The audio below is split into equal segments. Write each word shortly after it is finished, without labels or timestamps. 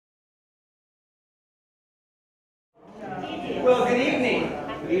Well, good evening.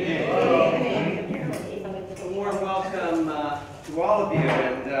 Good evening. A warm welcome to all of you,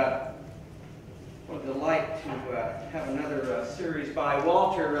 and what a delight to have another series by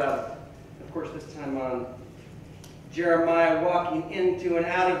Walter, of course this time on Jeremiah walking into and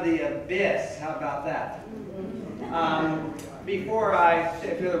out of the abyss. How about that? Before I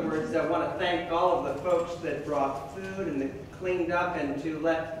say a few other words, I want to thank all of the folks that brought food and that cleaned up, and to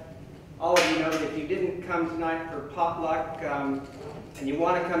let all of you know that if you didn't come tonight for potluck and you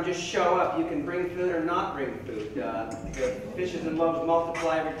want to come, just show up. You can bring food or not bring food. The fishes and loaves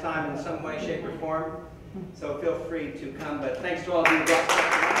multiply every time in some way, shape, or form. So feel free to come. But thanks to all of you who brought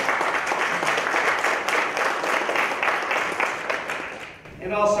stuff tonight.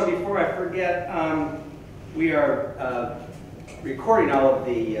 And also, before I forget, we are recording all of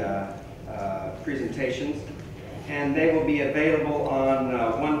the presentations, and they will be available on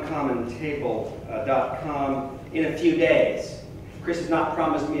onecommontable.com in a few days. Chris has not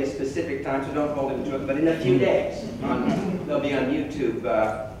promised me a specific time, so don't hold him to it, but in a few days. They'll be on YouTube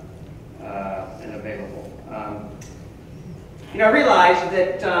and available. I realize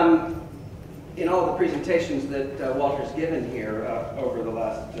that in all the presentations that Walter's given here over the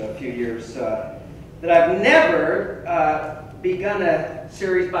last few years, that I've never begun a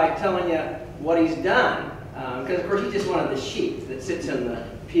series by telling you what he's done. Because, of course, he's just one of the sheep that sits in the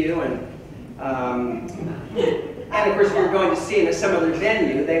pew. And of course, if you're going to see him at some other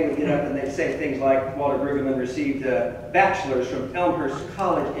venue, they would get up and they'd say things like, Walter Brueggemann received a bachelor's from Elmhurst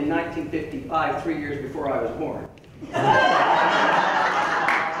College in 1955, 3 years before I was born.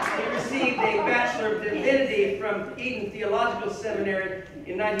 He received a Bachelor of Divinity from Eden Theological Seminary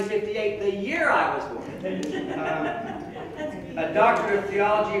in 1958, the year I was born. A Doctorate of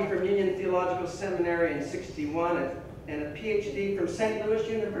Theology from Union Theological Seminary in '61, and a PhD from St. Louis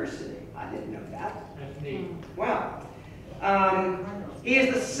University. I didn't know that. That's neat. Wow. He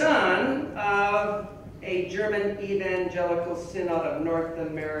is the son of a German evangelical synod of North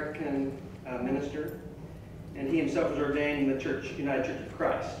American minister, and he himself was ordained in the United Church of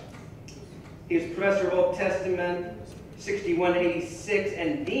Christ. He was professor of Old Testament 61-86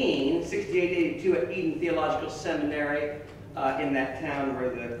 and dean 68-82 at Eden Theological Seminary in that town where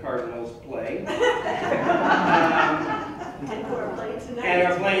the Cardinals play. And are playing tonight. And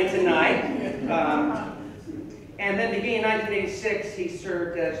are playing tonight. And then beginning in 1986, he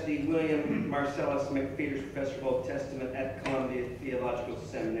served as the William Marcellus McPheeters Professor of Old Testament at Columbia Theological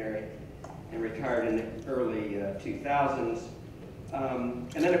Seminary, and retired in the early 2000s. And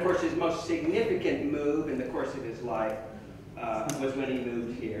then, of course, his most significant move in the course of his life was when he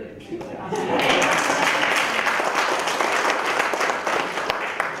moved here in 2000.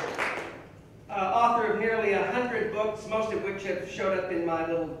 Author of nearly 100 books, most of which have showed up in my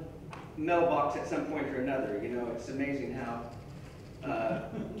little mailbox at some point or another. You know, it's amazing how I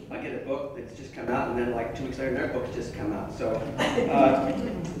get a book that's just come out, and then like 2 weeks later, another book's just come out. So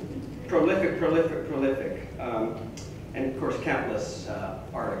prolific. And of course, countless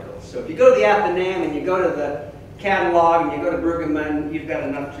articles. So if you go to the Athenaeum and you go to the catalog and you go to Brueggemann, you've got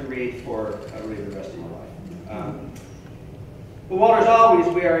enough to read for really the rest of your life. Well, Walter, as always,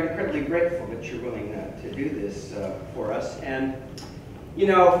 we are incredibly grateful that you're willing to do this for us. And, you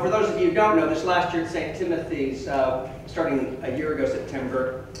know, for those of you who don't know, this last year at St. Timothy's, starting a year ago,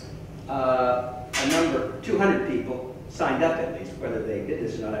 September, a number, 200 people signed up at least. Whether they did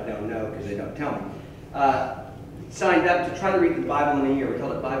this or not, I don't know, because they don't tell me. Signed up to try to read the Bible in a year. We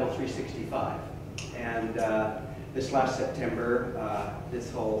called it Bible 365. And this last September, this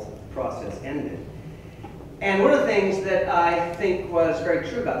whole process ended. And one of the things that I think was very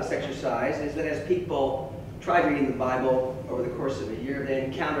true about this exercise is that as people tried reading the Bible over the course of a year, they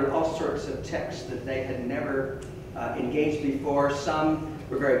encountered all sorts of texts that they had never engaged before. Some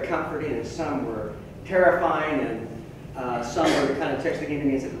were very comforting, and some were terrifying, and some were the kind of texts that came to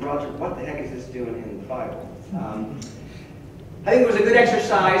me and said, Roger, what the heck is this doing in the Bible? I think it was a good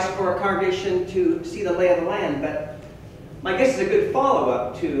exercise for a congregation to see the lay of the land, but my guess is a good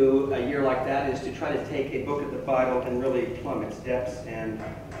follow-up to a year like that is to try to take a book of the Bible and really plumb its depths. And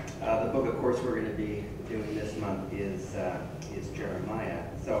the book, of course, we're going to be doing this month is Jeremiah.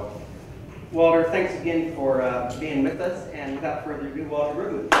 So, Walter, thanks again for being with us. And without further ado, Walter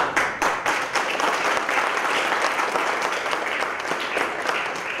Brueggemann.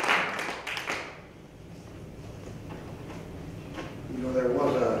 You know, there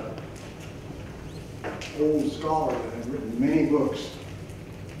was a old scholar that had written many books,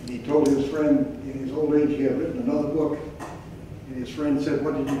 and he told his friend in his old age he had written another book, and his friend said,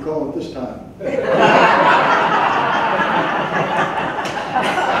 "What did you call it this time?"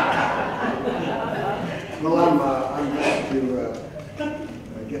 Well, I'm glad to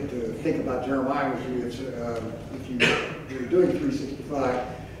get to think about Jeremiah with you. It's, if you're doing 365,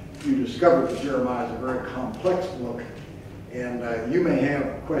 you discover that Jeremiah is a very complex book, and you may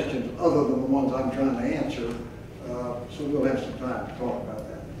have questions other than the ones I'm trying to answer, so we'll have some time to talk about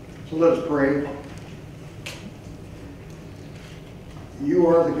that. So let us pray. You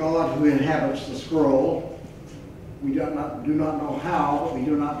are the God who inhabits the scroll. We do not know how, but we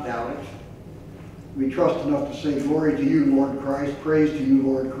do not doubt it. We trust enough to say glory to you, Lord Christ, praise to you,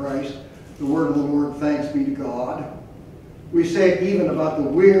 Lord Christ. The word of the Lord, thanks be to God. We say it even about the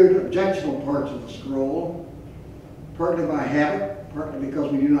weird, objectionable parts of the scroll, partly by habit, partly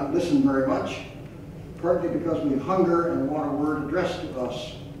because we do not listen very much, partly because we hunger and want a word addressed to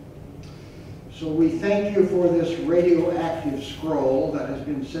us. So we thank you for this radioactive scroll that has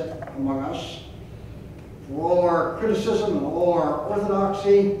been set among us, for all our criticism and all our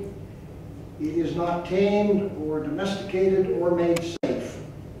orthodoxy. It is not tamed or domesticated or made safe.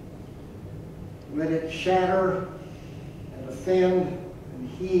 Let it shatter and offend and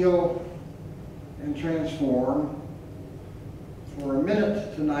heal and transform. For a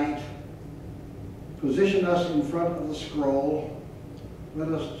minute tonight, position us in front of the scroll. Let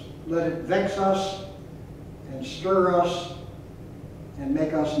it vex us and stir us and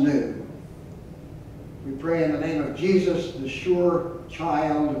make us new. We pray in the name of Jesus, the sure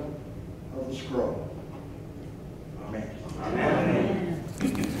child of the scroll. Amen. Amen.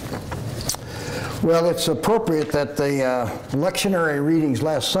 Well, it's appropriate that the lectionary readings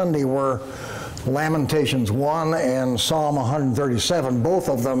last Sunday were Lamentations 1 and Psalm 137. Both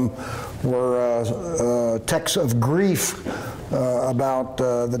of them were texts of grief about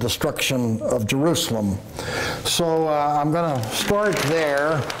the destruction of Jerusalem. So I'm going to start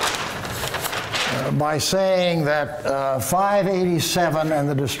there by saying that 587 and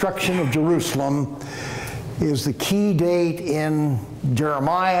the destruction of Jerusalem is the key date in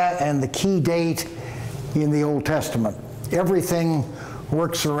Jeremiah and the key date in the Old Testament. Everything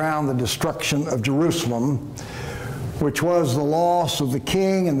works around the destruction of Jerusalem, which was the loss of the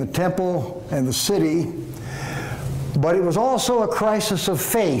king and the temple and the city. But it was also a crisis of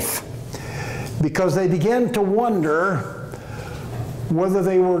faith, because they began to wonder whether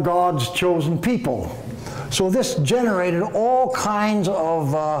they were God's chosen people. So this generated all kinds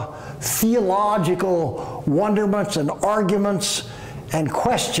of theological wonderments and arguments and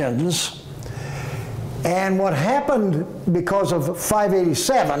questions. And what happened because of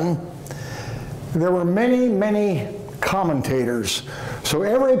 587, there were many, many commentators. So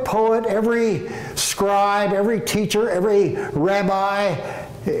every poet, every scribe, every teacher, every rabbi,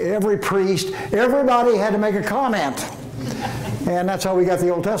 every priest, everybody had to make a comment. And that's how we got the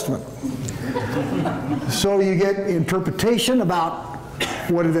Old Testament. So you get interpretation about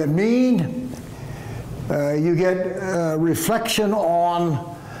what did that mean. You get reflection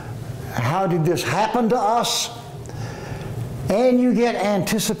on how did this happen to us. And you get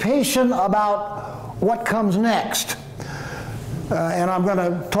anticipation about what comes next. And I'm going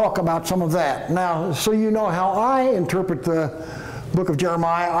to talk about some of that. Now, so you know how I interpret the book of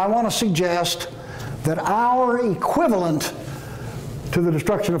Jeremiah, I want to suggest that our equivalent to the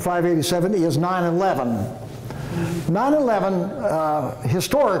destruction of 587 is 9/11. 9/11,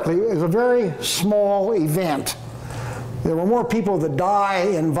 historically, is a very small event. There were more people that die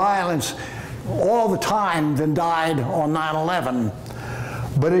in violence all the time than died on 9/11.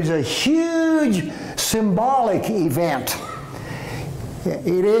 But it's a huge symbolic event.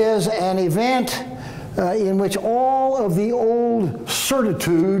 It is an event in which all of the old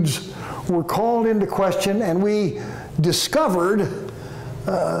certitudes were called into question, and we discovered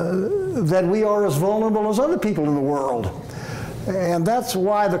that we are as vulnerable as other people in the world. And that's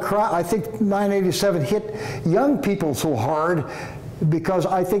why I think 987 hit young people so hard, because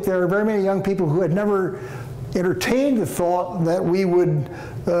I think there are very many young people who had never entertained the thought that we would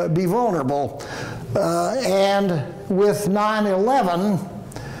be vulnerable. And with 9/11,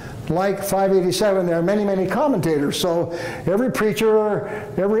 like 587, there are many, many commentators. So every preacher,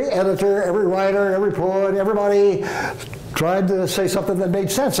 every editor, every writer, every poet, everybody tried to say something that made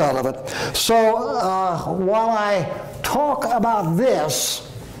sense out of it. So while I talk about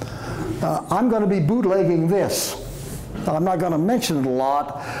this, I'm going to be bootlegging this. I'm not going to mention it a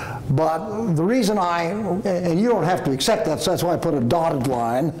lot, but the reason and you don't have to accept that, so that's why I put a dotted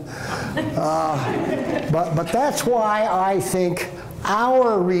line, but that's why I think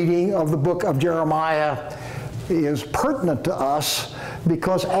our reading of the book of Jeremiah is pertinent to us,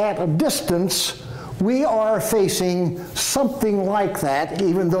 because at a distance, we are facing something like that,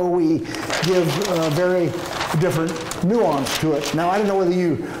 even though we give very different nuance to it. Now, I don't know whether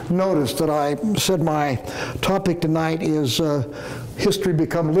you noticed that I said my topic tonight is history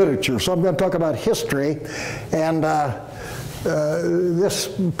become literature. So I'm going to talk about history, and this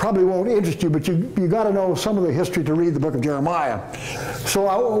probably won't interest you, but you got to know some of the history to read the book of Jeremiah. So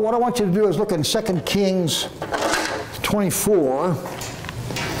what I want you to do is look in 2 Kings 24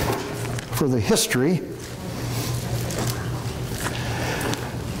 for the history.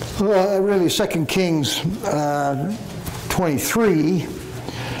 Really 2 Kings 23.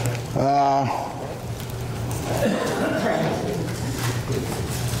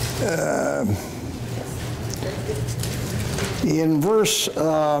 In verse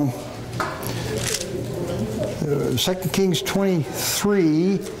 2 Kings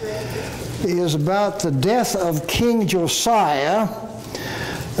 23 is about the death of King Josiah,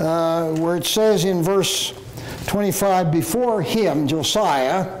 where it says in verse 25, before him,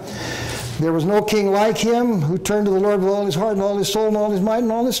 Josiah, there was no king like him who turned to the Lord with all his heart and all his soul and all his might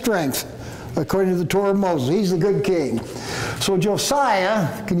and all his strength, according to the Torah of Moses. He's the good king. So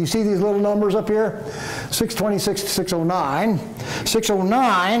Josiah, can you see these little numbers up here? 626 to 609.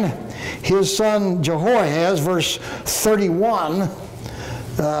 609, his son Jehoahaz, verse 31,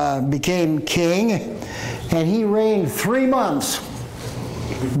 became king, and he reigned 3 months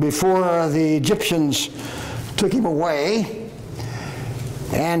before the Egyptians took him away.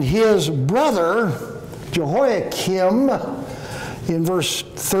 And his brother Jehoiakim, in verse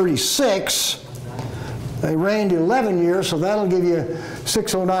 36, they reigned 11 years, so that'll give you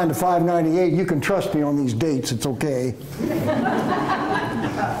 609 to 598. You can trust me on these dates, it's okay.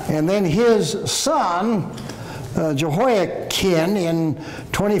 And then his son, Jehoiakim, in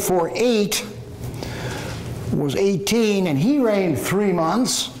 24:8, was 18, and he reigned 3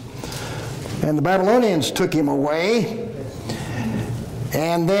 months, and the Babylonians took him away.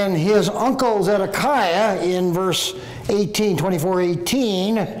 And then his uncle Zedekiah, in verse 18,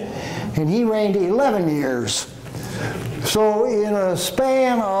 24:18, and he reigned 11 years. So in a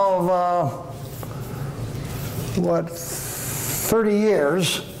span of, 30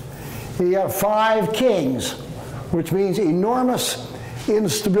 years, you have 5 kings, which means enormous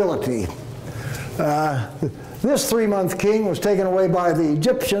instability. This 3-month king was taken away by the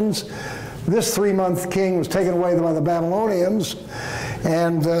Egyptians. This 3-month king was taken away by the Babylonians.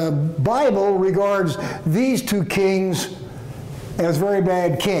 And the Bible regards these 2 kings as very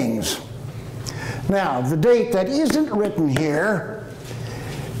bad kings. Now, the date that isn't written here,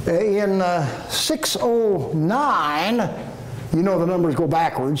 in 609, you know the numbers go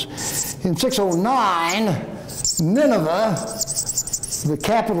backwards, in 609, Nineveh, the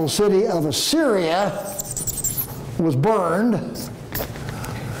capital city of Assyria, was burned.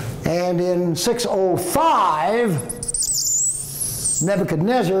 And in 605,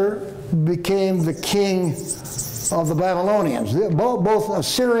 Nebuchadnezzar became the king of the Babylonians. Both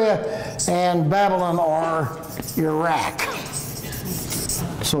Assyria and Babylon are Iraq.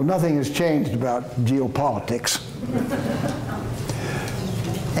 So nothing has changed about geopolitics.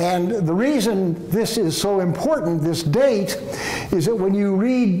 And the reason this is so important, this date, is that when you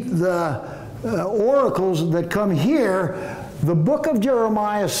read the oracles that come here, the book of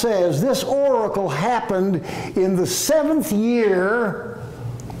Jeremiah says this oracle happened in the 7th year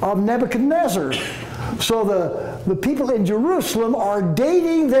of Nebuchadnezzar. So the people in Jerusalem are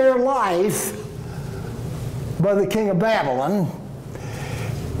dating their life by the king of Babylon.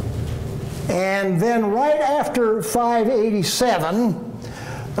 And then right after 587,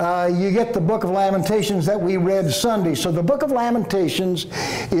 you get the book of Lamentations that we read Sunday. So the book of Lamentations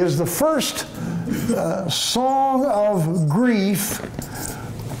is the first song of grief,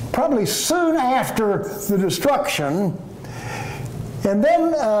 probably soon after the destruction. And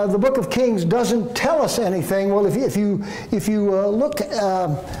then the book of Kings doesn't tell us anything. Well, if you look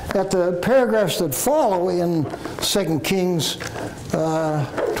at the paragraphs that follow in 2 Kings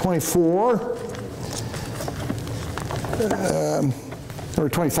 24 or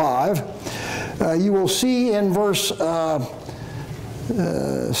 25, you will see in verse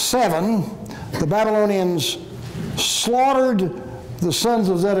 7, the Babylonians slaughtered the sons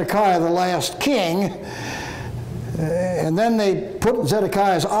of Zedekiah, the last king, and then they put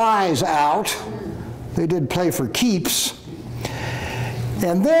Zedekiah's eyes out. They did play for keeps.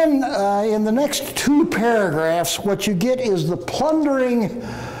 And then in the next 2 paragraphs, what you get is the plundering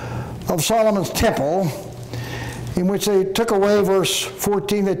of Solomon's temple, in which they took away, verse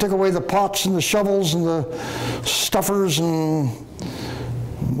 14, they took away the pots and the shovels and the stuffers and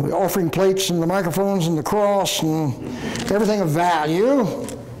the offering plates and the microphones and the cross and everything of value.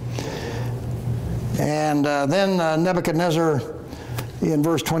 And then Nebuchadnezzar in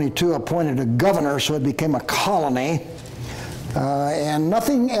verse 22, appointed a governor, so it became a colony. And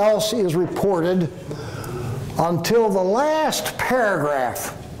nothing else is reported until the last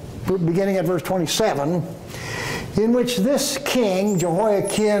paragraph, beginning at verse 27, in which this king,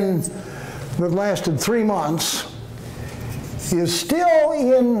 Jehoiakim, that lasted 3 months, is still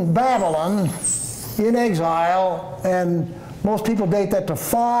in Babylon, in exile, and most people date that to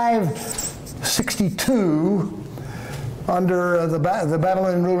 562 under the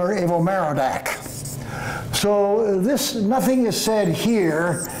Babylonian ruler Evil-Merodach. So nothing is said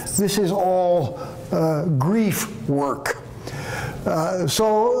here. This is all grief work.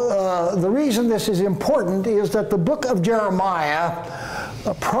 The reason this is important is that the book of Jeremiah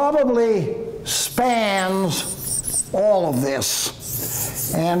probably spans all of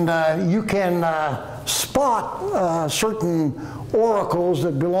this. And you can spot certain oracles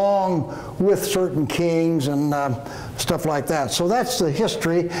that belong with certain kings and stuff like that. So that's the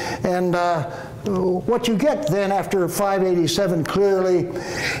history. And what you get then after 587 clearly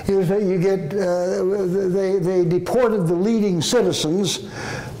is that you get, they deported the leading citizens,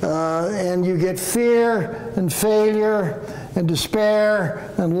 and you get fear and failure and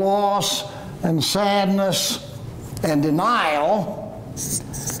despair and loss and sadness and denial,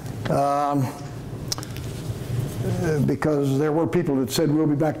 because there were people that said we'll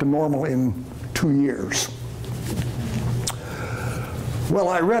be back to normal in 2 years. Well,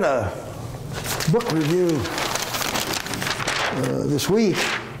 I read a book review this week.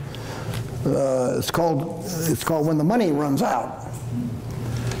 It's called When the Money Runs Out.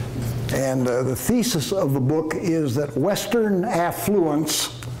 And the thesis of the book is that Western affluence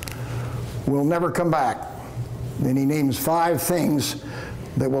will never come back. And he names 5 things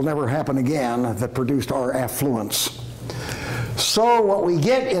that will never happen again that produced our affluence. So what we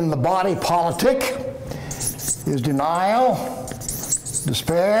get in the body politic is denial,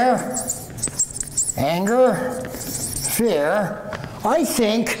 despair, anger, fear. I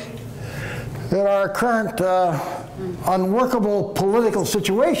think that our current unworkable political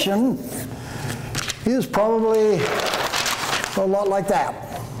situation is probably a lot like that.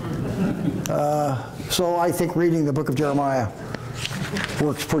 So I think reading the book of Jeremiah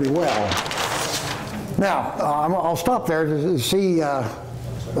works pretty well. Now, I'll stop there to see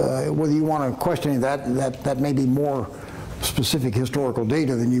whether you want to question any of that. That may be more specific historical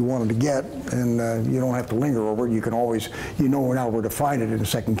data than you wanted to get, and you don't have to linger over it. You can always, you know now where to find it in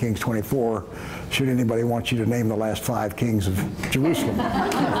 2 Kings 24, should anybody want you to name the last 5 kings of Jerusalem.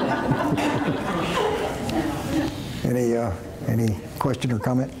 Any question or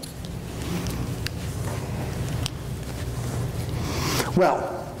comment? Well,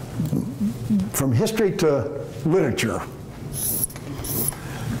 from history to literature,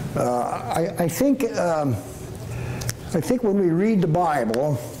 I think when we read the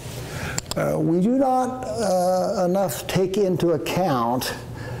Bible, we do not enough take into account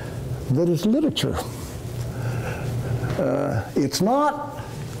that it's literature. It's not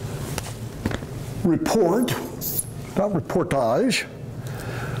report, it's not reportage,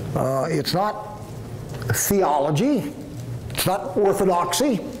 it's not theology, it's not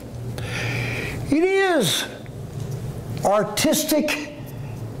orthodoxy. It is artistic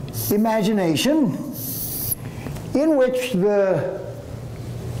imagination in which the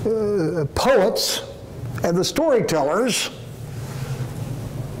poets and the storytellers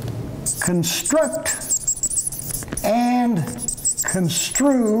construct and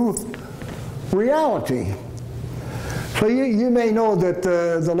construe reality. So you may know that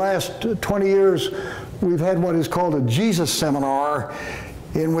the last 20 years we've had what is called a Jesus seminar,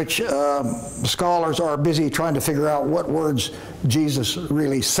 in which scholars are busy trying to figure out what words Jesus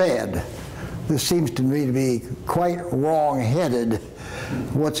really said. This seems to me to be quite wrong-headed.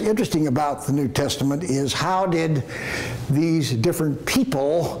 What's interesting about the New Testament is how did these different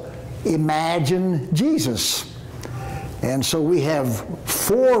people imagine Jesus? And so we have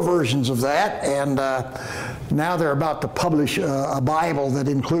 4 versions of that, and now they're about to publish a Bible that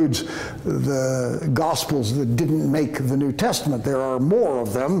includes the Gospels that didn't make the New Testament. There are more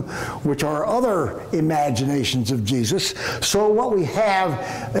of them, which are other imaginations of Jesus. So what we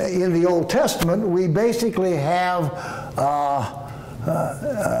have in the Old Testament, we basically have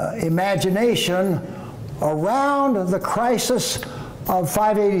imagination around the crisis of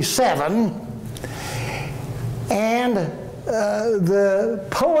 587, and the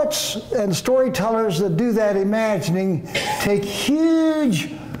poets and storytellers that do that imagining take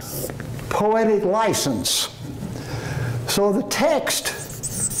huge poetic license. So the text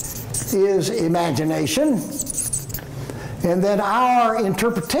is imagination, and then our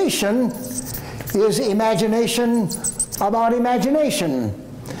interpretation is imagination about imagination.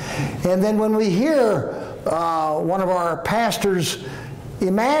 And then when we hear one of our pastors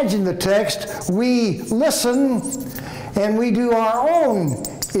imagine the text, we listen and we do our own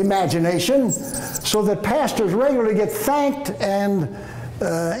imagination, so that pastors regularly get thanked and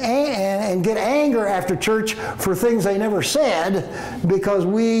get anger after church for things they never said, because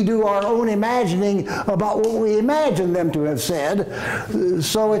we do our own imagining about what we imagine them to have said.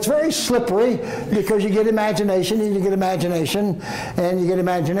 So it's very slippery, because you get imagination and you get imagination and you get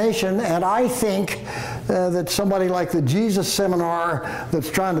imagination. And I think that somebody like the Jesus Seminar that's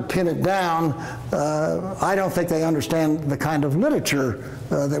trying to pin it down, I don't think they understand the kind of literature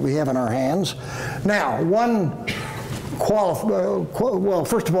that we have in our hands. Now, well,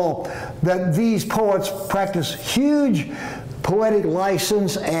 first of all, that these poets practice huge poetic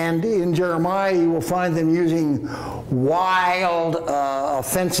license, and in Jeremiah you will find them using wild,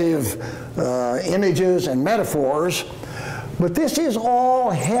 offensive images and metaphors. But this is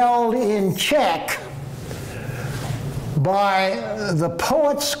all held in check by the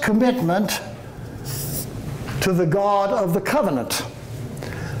poet's commitment to the God of the covenant.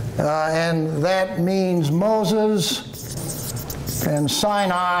 And that means Moses and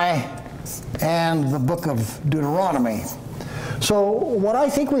Sinai and the book of Deuteronomy. So what I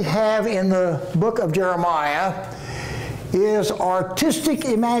think we have in the book of Jeremiah is artistic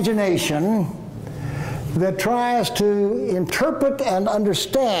imagination that tries to interpret and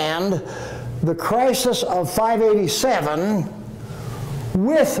understand the crisis of 587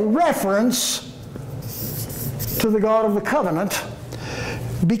 with reference to the God of the covenant,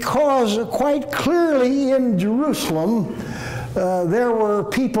 because quite clearly in Jerusalem there were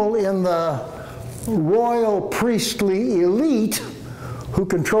people in the royal priestly elite who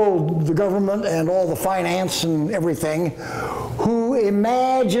controlled the government and all the finance and everything, who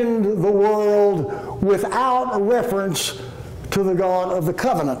imagined the world without reference to the God of the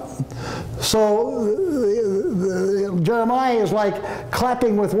covenant. So Jeremiah is like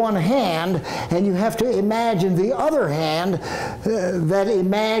clapping with one hand, and you have to imagine the other hand that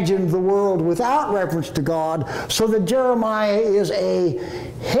imagined the world without reference to God, so that Jeremiah is a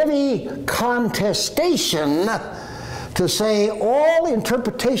heavy contestation to say all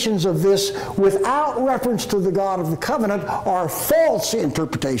interpretations of this without reference to the God of the covenant are false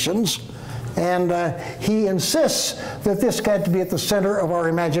interpretations. And he insists that this got to be at the center of our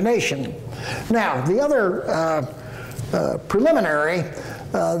imagination. Now, the other preliminary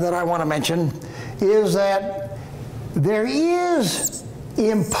that I want to mention is that there is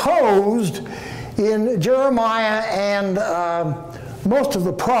imposed in Jeremiah and most of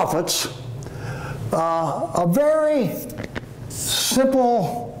the prophets a very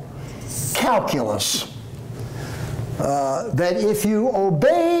simple calculus. That if you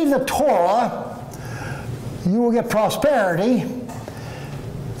obey the Torah, you will get prosperity,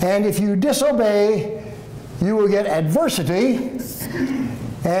 and if you disobey, you will get adversity.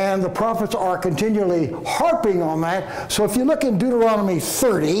 And the prophets are continually harping on that. So if you look in Deuteronomy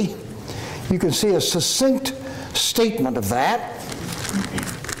 30, you can see a succinct statement of that.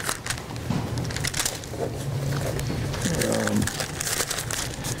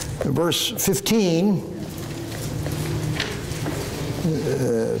 Verse 15.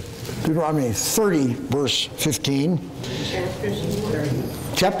 Deuteronomy 30, verse 15.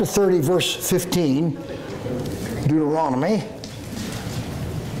 Chapter 30, verse 15. Deuteronomy.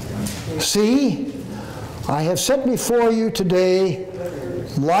 See, I have set before you today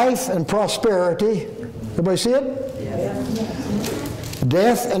life and prosperity. Everybody see it? Yeah.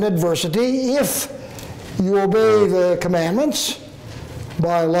 Death and adversity, if you obey the commandments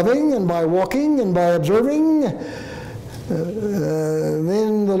by loving and by walking and by observing.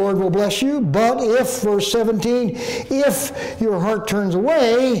 Then the Lord will bless you. But if, verse 17, if your heart turns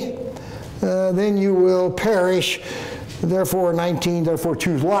away, then you will perish. Therefore, 19, therefore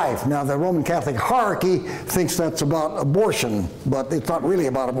choose life. Now, the Roman Catholic hierarchy thinks that's about abortion, but it's not really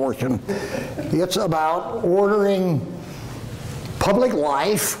about abortion. It's about ordering public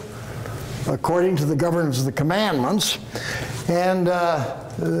life according to the governance of the commandments. And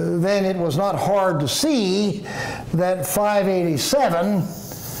then it was not hard to see that 587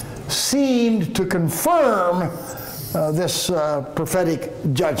 seemed to confirm this prophetic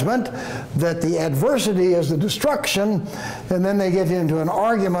judgment, that the adversity is the destruction, and then they get into an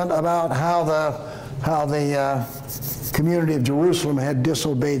argument about how the community of Jerusalem had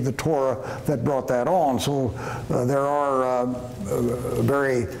disobeyed the Torah that brought that on. So there are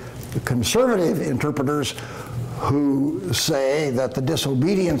very conservative interpreters who say that the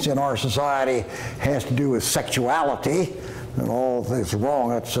disobedience in our society has to do with sexuality, and all that's wrong.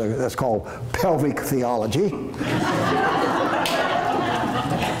 That's called pelvic theology.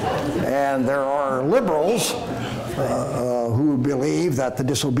 And there are liberals who believe that the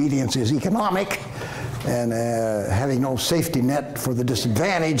disobedience is economic, and having no safety net for the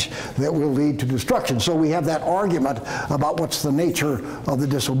disadvantage that will lead to destruction. So we have that argument about what's the nature of the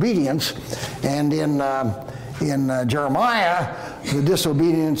disobedience. And in Jeremiah, the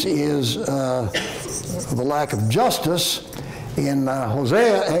disobedience is the lack of justice. In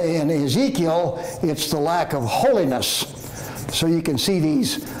Ezekiel, it's the lack of holiness. So you can see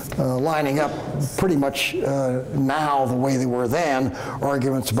these lining up pretty much now the way they were then,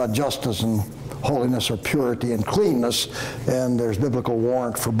 arguments about justice and holiness or purity and cleanness, and there's biblical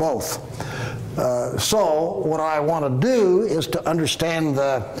warrant for both. So what I want to do is to understand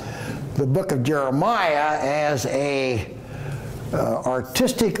the book of Jeremiah as a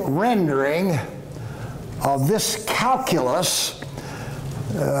artistic rendering of this calculus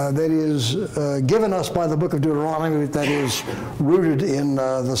that is given us by the book of Deuteronomy, that is rooted in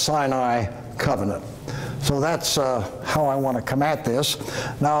the Sinai covenant. So that's how I want to come at this.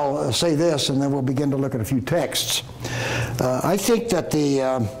 Now I'll say this, and then we'll begin to look at a few texts. I think that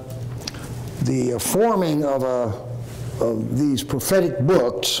the forming of these prophetic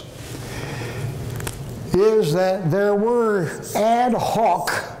books is that there were ad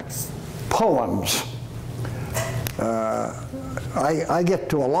hoc poems. I get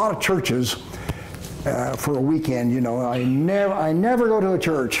to a lot of churches for a weekend. You know, I never go to a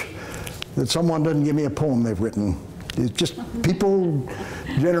church that someone doesn't give me a poem they've written. It's just people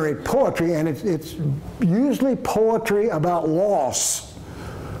generate poetry, and it's usually poetry about loss.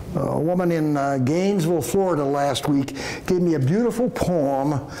 A woman in Gainesville, Florida last week gave me a beautiful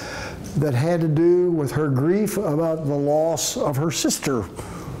poem that had to do with her grief about the loss of her sister,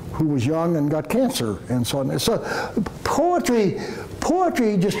 who was young and got cancer, and so on. So poetry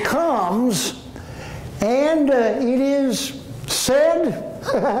just comes, and it is said,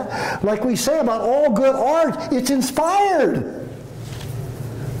 like we say about all good art, it's inspired.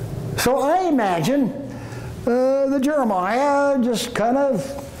 So I imagine the Jeremiah just kind of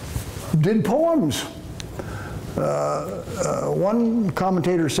did poems. One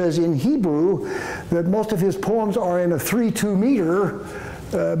commentator says in Hebrew that most of his poems are in a 3/2 meter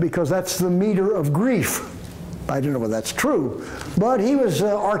because that's the meter of grief. I don't know whether that's true, but he was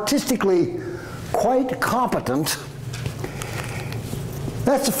artistically quite competent.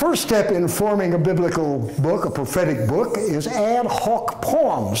 That's the first step in forming a biblical book, a prophetic book, is ad hoc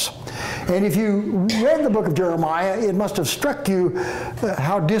poems. And if you read the book of Jeremiah, it must have struck you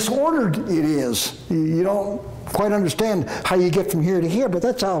how disordered it is. You don't quite understand how you get from here to here, but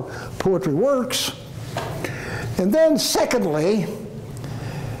that's how poetry works. And then secondly,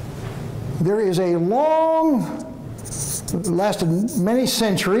 there is a long, lasted many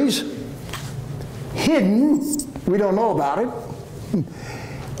centuries, hidden, we don't know about it,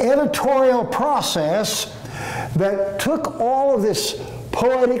 editorial process that took all of this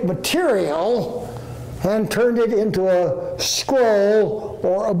poetic material and turned it into a scroll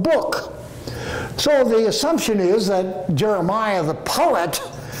or a book. So the assumption is that Jeremiah the poet,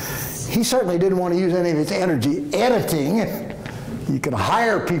 he certainly didn't want to use any of his energy editing. You could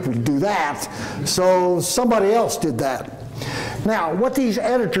hire people to do that, so somebody else did that. Now, what these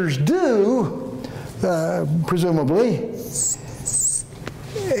editors do, presumably,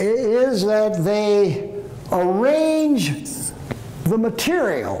 is that they arrange the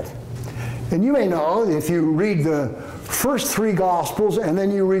material. And you may know, if you read the first three Gospels and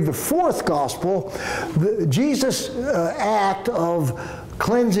then you read the fourth Gospel, Jesus' act of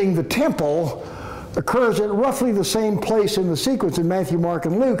cleansing the temple occurs at roughly the same place in the sequence in Matthew, Mark,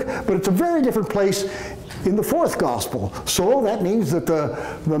 and Luke, but it's a very different place in the fourth Gospel. So that means that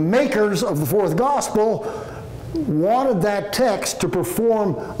the makers of the fourth Gospel wanted that text to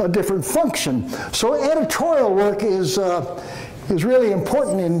perform a different function. So editorial work is really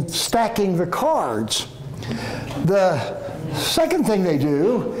important in stacking the cards. The second thing they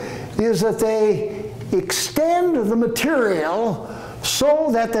do is that they extend the material so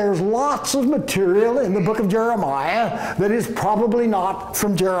that there's lots of material in the book of Jeremiah that is probably not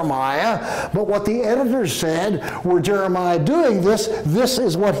from Jeremiah, but what the editors said, were Jeremiah doing this, this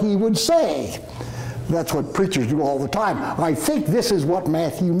is what he would say. That's what preachers do all the time. I think this is what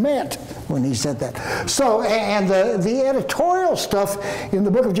Matthew meant when he said that. So, and the editorial stuff in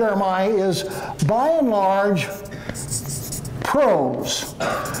the book of Jeremiah is, by and large, prose.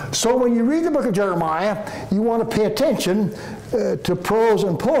 So when you read the book of Jeremiah, you want to pay attention to prose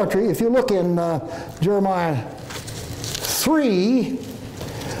and poetry. If you look in Jeremiah 3,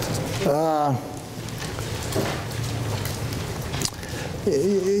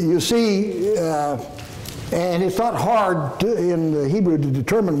 you see, and it's not hard in the Hebrew to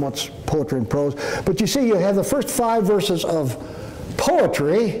determine what's poetry and prose, but you see you have the first 5 verses of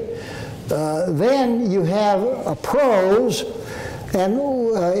poetry, then you have a prose, and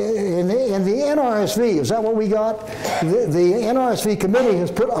in the NRSV, is that what we got? The NRSV committee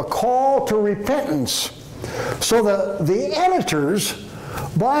has put a call to repentance. So the editors,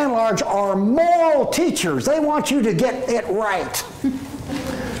 by and large, are moral teachers. They want you to get it right.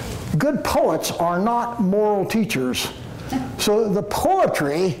 Good poets are not moral teachers. So the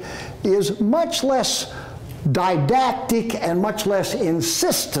poetry is much less didactic and much less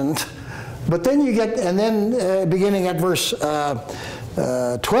insistent. But then you get, and then beginning at verse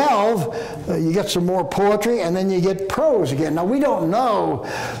 12, you get some more poetry, and then you get prose again. Now, we don't know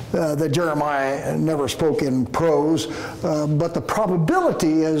that Jeremiah never spoke in prose, but the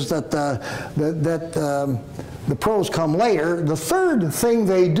probability is that the prose come later. The third thing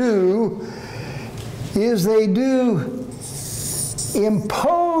they do is they do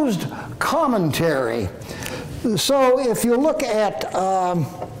imposed commentary. So if you look at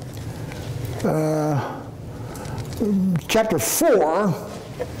chapter 4,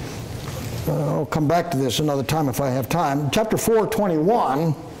 I'll come back to this another time if I have time. Chapter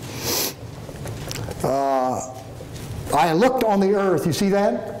 4:21, I looked on the earth. You see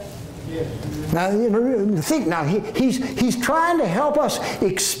that? Yeah. Now, you know, think now, he's trying to help us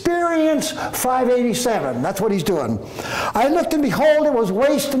experience 587. That's what he's doing. I looked and behold, it was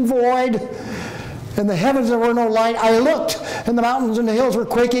waste and void. In the heavens there were no light. I looked, and the mountains and the hills were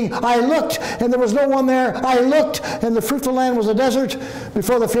quaking. I looked, and there was no one there. I looked, and the fruitful land was a desert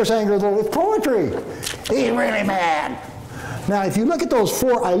before the fierce anger of the Lord. It's poetry. He's really mad. Now, if you look at those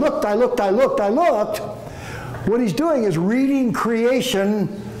 4, I looked, I looked, I looked, I looked, what he's doing is reading creation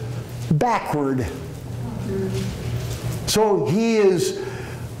backward. So he is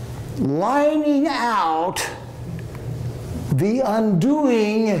lining out the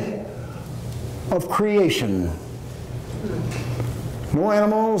undoing of creation. No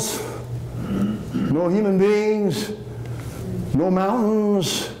animals, no human beings, no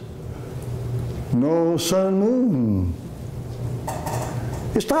mountains, no sun and moon.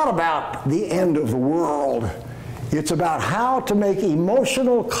 It's not about the end of the world. It's about how to make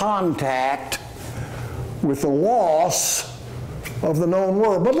emotional contact with the loss of the known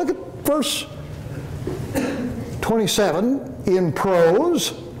world. But look at verse 27 in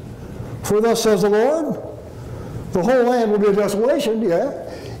prose. For thus says the Lord, the whole land will be a desolation, yeah.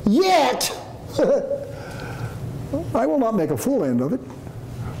 Yet, I will not make a full end of it.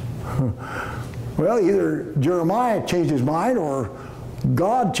 Well, either Jeremiah changed his mind, or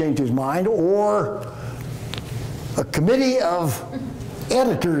God changed his mind, or a committee of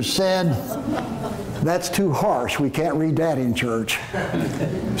editors said, that's too harsh, we can't read that in church.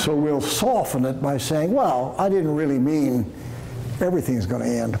 So we'll soften it by saying, well, I didn't really mean everything's going to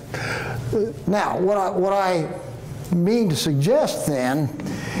end. Now, what I mean to suggest then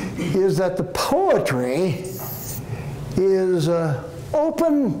is that the poetry is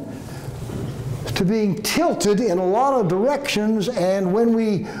open to being tilted in a lot of directions, and when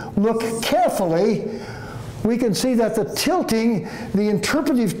we look carefully, we can see that the tilting, the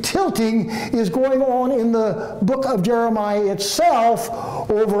interpretive tilting, is going on in the book of Jeremiah itself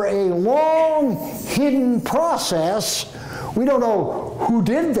over a long hidden process. We don't know who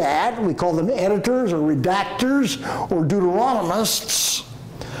did that. We call them editors or redactors or Deuteronomists.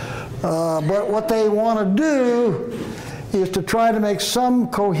 But what they want to do is to try to make some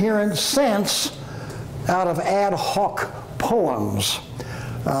coherent sense out of ad hoc poems.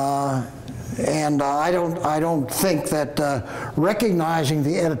 And I don't think that recognizing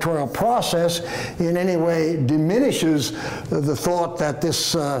the editorial process in any way diminishes the thought that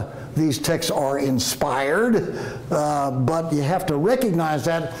these texts are inspired, but you have to recognize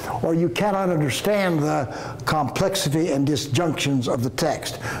that, or you cannot understand the complexity and disjunctions of the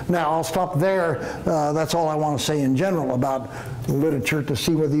text. Now, I'll stop there. That's all I want to say in general about literature, to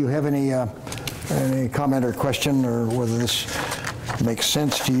see whether you have any comment or question, or whether this makes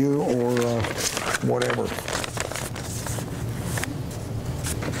sense to you, or whatever.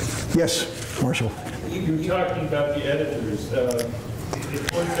 Yes, Marshall. You were talking about the editors. It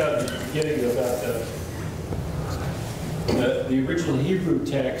points out at the beginning about the original Hebrew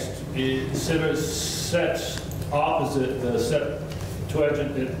text is sets opposite the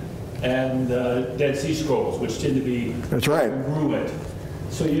Septuagint and Dead Sea Scrolls, which tend to be congruent.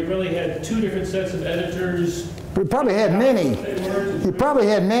 So you really had 2 different sets of editors. We probably had many. You probably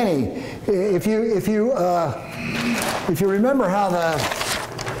had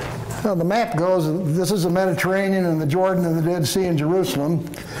Well, the map goes, this is the Mediterranean and the Jordan and the Dead Sea and Jerusalem.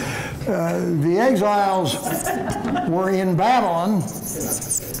 The exiles were in Babylon,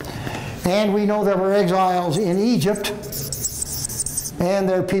 and we know there were exiles in Egypt, and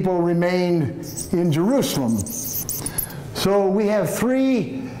their people remained in Jerusalem. So we have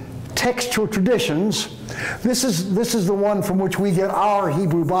three textual traditions. This is the one from which we get our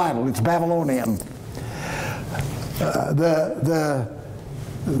Hebrew Bible. It's Babylonian.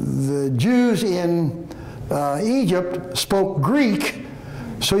 The Jews in Egypt spoke Greek,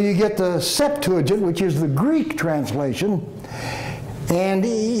 so you get the Septuagint, which is the Greek translation. And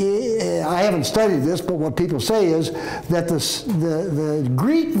I haven't studied this, but what people say is that the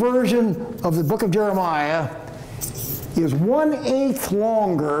Greek version of the book of Jeremiah is 1/8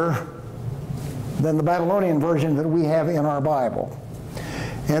 longer than the Babylonian version that we have in our Bible.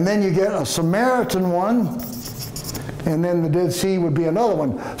 And then you get a Samaritan one, and then the Dead Sea would be another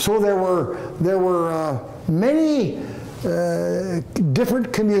one. So there were many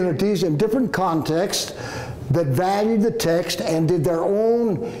different communities in different contexts that valued the text and did their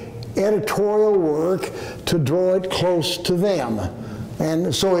own editorial work to draw it close to them.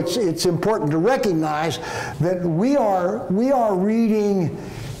 And so it's important to recognize that we are reading,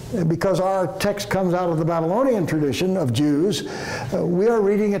 because our text comes out of the Babylonian tradition of Jews, we are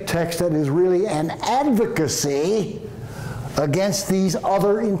reading a text that is really an advocacy against these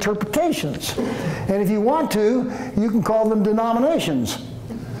other interpretations. And if you want to, you can call them denominations.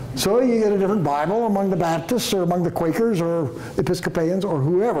 So you get a different Bible among the Baptists or among the Quakers or Episcopalians or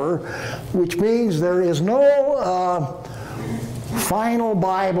whoever, which means there is no final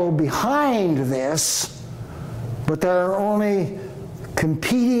Bible behind this, but there are only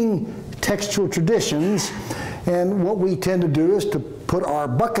competing textual traditions, and what we tend to do is to put our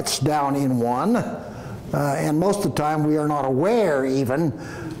buckets down in one, and most of the time we are not aware even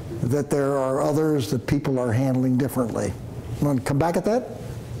that there are others that people are handling differently. Want to come back at that?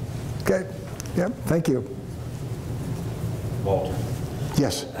 Okay. Yep. Thank you. Walter.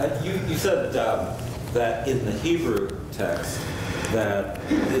 Yes. You said that in the Hebrew text that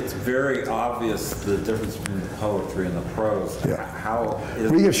it's very obvious the difference between the poetry and the prose. Yeah. How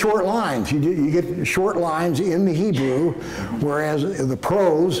is well, you get short lines. You get short lines in the Hebrew, whereas the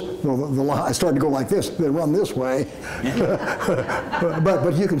prose, well, I started to go like this. They run this way,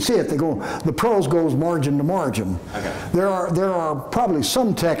 but you can see it. They go. The prose goes margin to margin. Okay. There are probably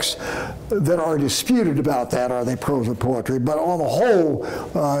some texts that are disputed about that. Are they prose or poetry? But on the whole,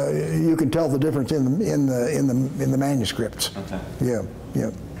 you can tell the difference in the manuscripts. Okay. Yeah.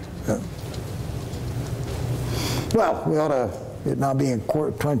 Well, we ought to, it now being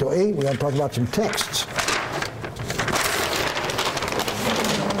 7:45, we ought to talk about some texts.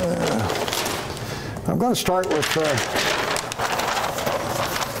 I'm going to start with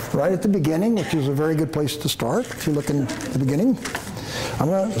right at the beginning, which is a very good place to start. If you look in the beginning, I'm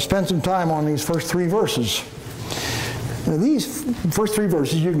going to spend some time on these first three verses. Now, these first three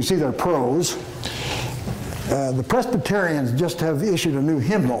verses, you can see they're prose. The Presbyterians just have issued a new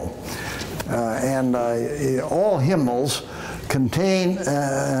hymnal, and all hymnals contain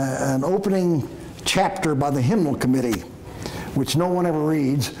an opening chapter by the hymnal committee, which no one ever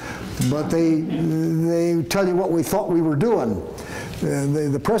reads, but they tell you what we thought we were doing.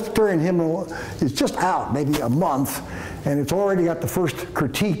 The Presbyterian hymnal is just out, maybe a month, and it's already got the first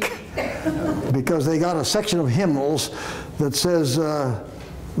critique, because they got a section of hymnals that says,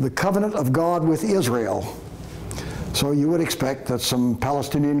 the covenant of God with Israel. So you would expect that some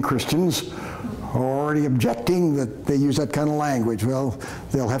Palestinian Christians are already objecting that they use that kind of language. Well,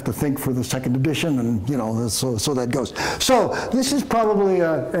 they'll have to think for the second edition, and you know, so that goes. So this is probably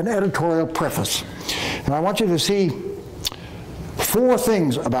an editorial preface. And I want you to see four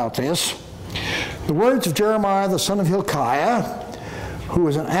things about this. The words of Jeremiah, the son of Hilkiah, who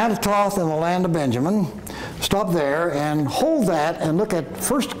was in Anathoth in the land of Benjamin. Stop there and hold that and look at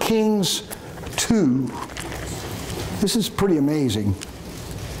 1 Kings 2. This is pretty amazing.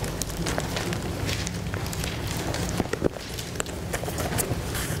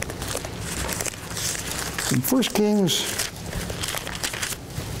 In 1 Kings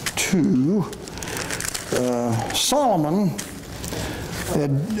 2, Solomon,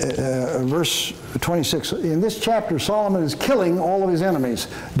 verse 26, in this chapter Solomon is killing all of his enemies.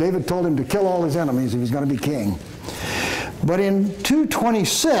 David told him to kill all his enemies if he's going to be king. But in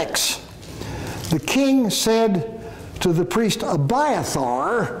 2:26, the king said to the priest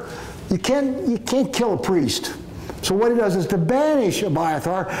Abiathar, you can't kill a priest. So what he does is to banish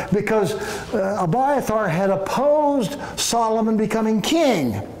Abiathar, because Abiathar had opposed Solomon becoming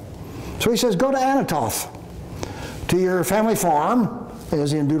king. So he says, go to Anathoth, to your family farm,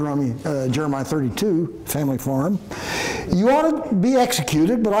 as in Jeremiah 32, family farm. You ought to be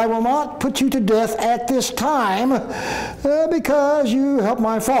executed, but I will not put you to death at this time because you helped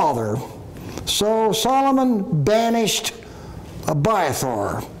my father. So Solomon banished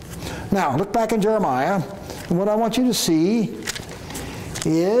Abiathar. Now, look back in Jeremiah, and what I want you to see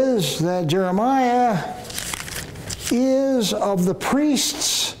is that Jeremiah is of the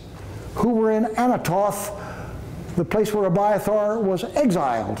priests who were in Anathoth, the place where Abiathar was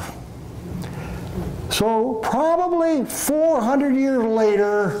exiled. So probably 400 years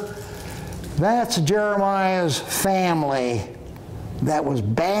later, that's Jeremiah's family that was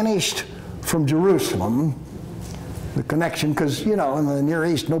banished from Jerusalem. The connection, because, you know, in the Near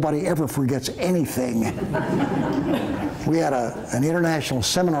East, nobody ever forgets anything. We had an international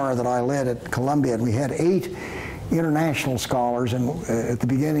seminar that I led at Columbia, and we had 8 international scholars, and at the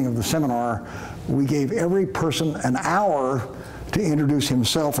beginning of the seminar, we gave every person an hour to introduce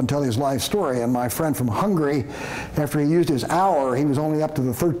himself and tell his life story. And my friend from Hungary, after he used his hour, he was only up to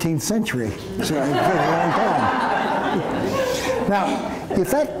the 13th century. So it took a long time. Now,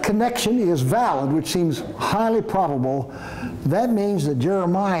 if that connection is valid, which seems highly probable, that means that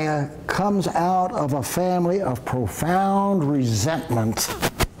Jeremiah comes out of a family of profound resentment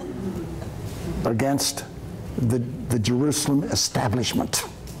against the Jerusalem establishment.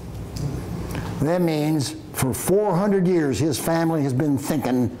 That means for 400 years his family has been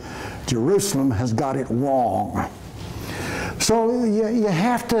thinking Jerusalem has got it wrong. So you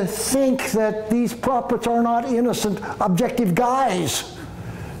have to think that these prophets are not innocent, objective guys.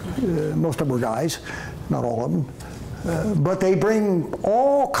 Most of them were guys, not all of them. But they bring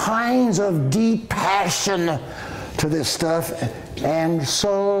all kinds of deep passion to this stuff. And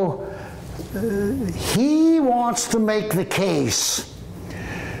so he wants to make the case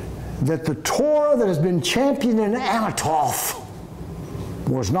that the Torah that has been championed in Anathoth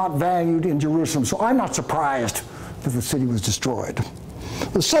was not valued in Jerusalem. So I'm not surprised that the city was destroyed.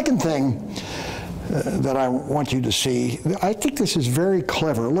 The second thing that I want you to see, I think this is very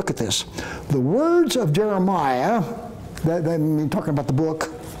clever. Look at this. The words of Jeremiah, I'm talking about the book,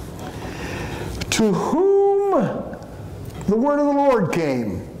 to whom the word of the Lord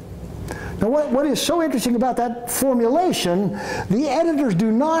came. Now what is so interesting about that formulation, the editors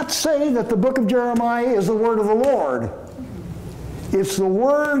do not say that the book of Jeremiah is the word of the Lord. It's the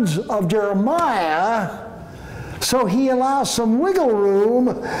words of Jeremiah. So he allows some wiggle room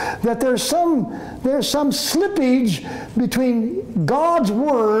that there's some slippage between God's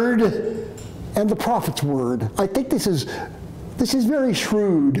word and the prophet's word. I think this is very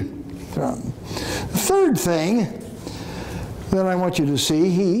shrewd. The third thing that I want you to see,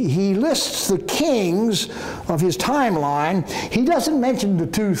 he lists the kings of his timeline. He doesn't mention the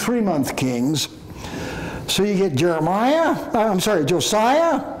 2 3-month kings. So you get Josiah,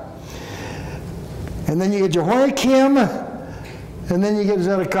 and then you get Jehoiakim, and then you get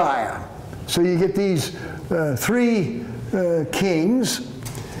Zedekiah. So you get these 3 kings.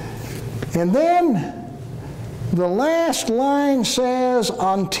 And then the last line says,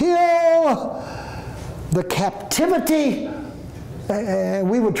 until the captivity,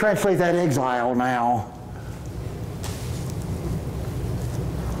 we would translate that exile now,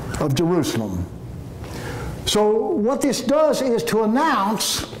 of Jerusalem. So what this does is to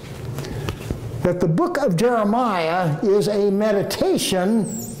announce that the book of Jeremiah is a meditation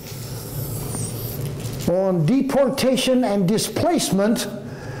on deportation and displacement,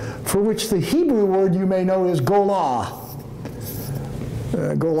 for which the Hebrew word you may know is golah.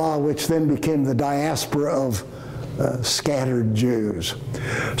 Golah, which then became the diaspora of scattered Jews.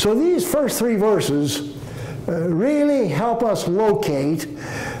 So these first 3 verses really help us locate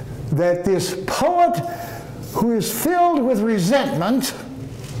that this poet who is filled with resentment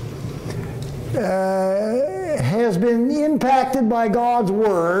has been impacted by God's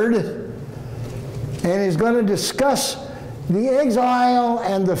word and is going to discuss the exile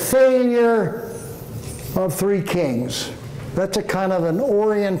and the failure of 3 kings. That's a kind of an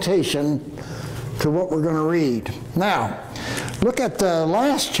orientation to what we're going to read. Now, look at the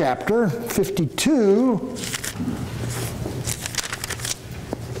last chapter, 52,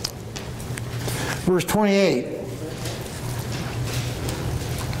 verse 28.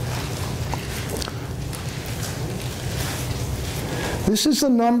 This is the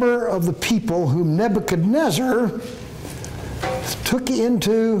number of the people whom Nebuchadnezzar took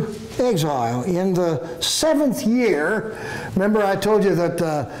into exile. In the 7th year, remember I told you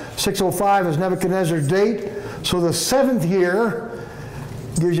that 605 is Nebuchadnezzar's date, so the 7th year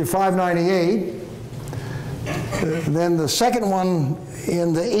gives you 598. Then the second one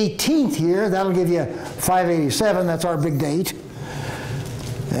in the 18th year, that'll give you 587, that's our big date.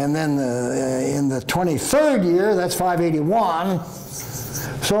 And then in the 23rd year, that's 581.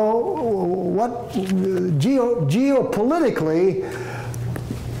 So what geopolitically,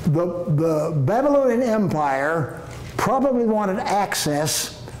 the Babylonian Empire probably wanted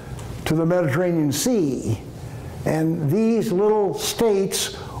access to the Mediterranean Sea. And these little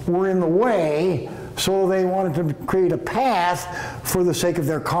states were in the way, so they wanted to create a path for the sake of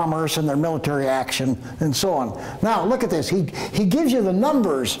their commerce and their military action and so on. Now, look at this. He gives you the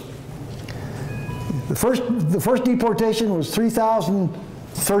numbers. The first deportation was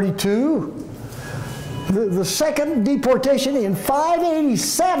 3,032. The second deportation in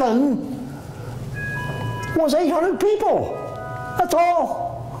 587 was 800 people. That's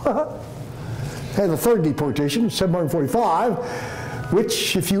all. And the third deportation, 745,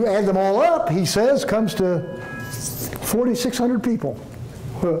 which, if you add them all up, he says, comes to 4,600 people.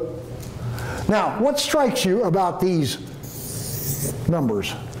 Now, what strikes you about these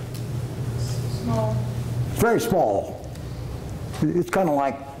numbers? Small. Very small. It's kind of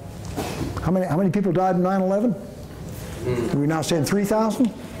like, how many people died in 9/11? Are we now saying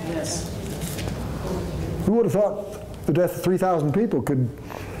 3,000? Yes. Who would have thought the death of 3,000 people could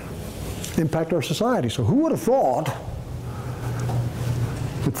impact our society? So who would have thought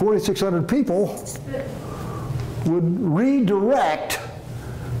that 4,600 people would redirect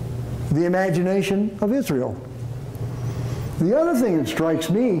the imagination of Israel? The other thing that strikes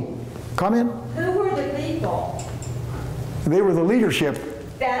me, comment? Who were the people? They were the leadership.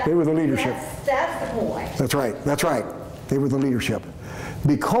 They were the leadership. That's the point. That's right. That's right. They were the leadership.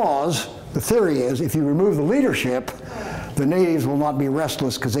 Because the theory is, if you remove the leadership, the natives will not be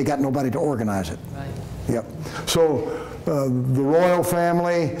restless because they got nobody to organize it. Right. Yep. So the royal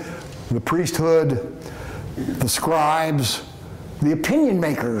family, the priesthood, the scribes, the opinion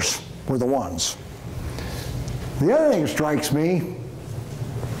makers were the ones. The other thing that strikes me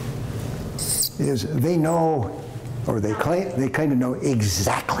is they know, or they kind of know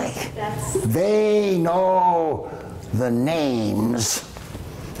exactly. They know the names.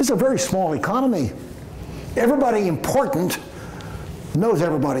 This is a very small economy. Everybody important knows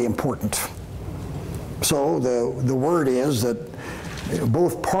everybody important. So the word is that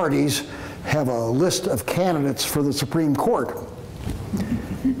both parties have a list of candidates for the Supreme Court.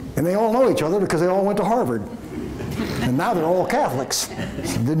 And they all know each other because they all went to Harvard. And now they're all Catholics.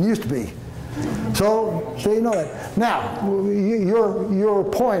 It didn't used to be. So they know that. Now, your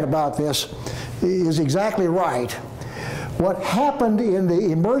point about this is exactly right. What happened in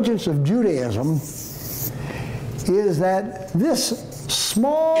the emergence of Judaism is that this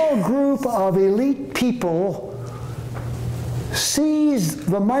small group of elite people seized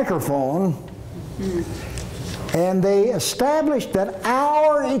the microphone and they established that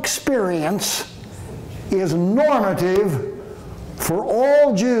our experience is normative for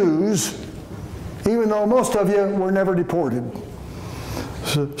all Jews, even though most of you were never deported.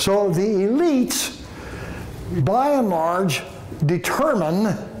 So the elites, by and large,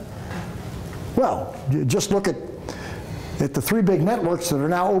 determine, well, just look at the three big networks that are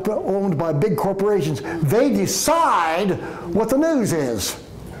now owned by big corporations. They decide what the news is.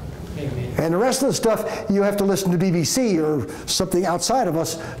 And the rest of the stuff, you have to listen to BBC or something outside of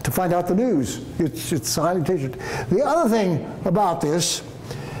us to find out the news. It's highly tainted. The other thing about this,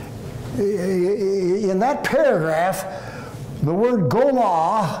 in that paragraph, the word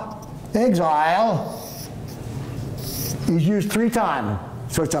golah, exile, is used 3 times.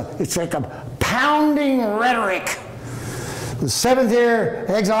 So it's like a pounding rhetoric. The 7th year,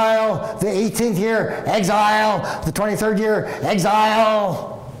 exile. The 18th year, exile. The 23rd year,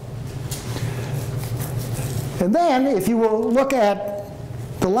 exile. And then, if you will look at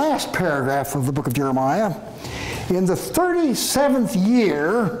the last paragraph of the book of Jeremiah, in the 37th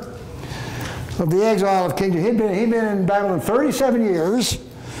year of the exile of King Judah, he'd been in Babylon 37 years.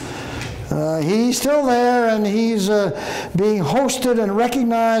 He's still there, and he's being hosted and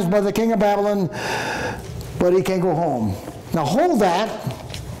recognized by the king of Babylon, but he can't go home. Now hold that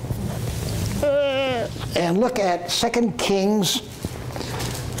and look at 2 Kings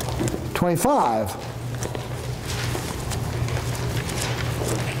 25.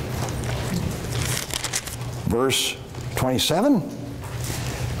 Verse 27.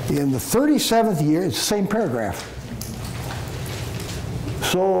 In the 37th year, it's the same paragraph.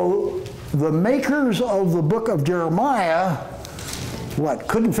 So the makers of the book of Jeremiah,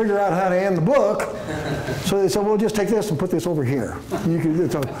 couldn't figure out how to end the book, so they said, well, just take this and put this over here.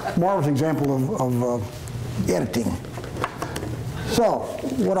 It's a marvelous example of editing. So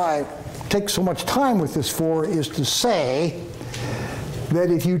what I take so much time with this for is to say that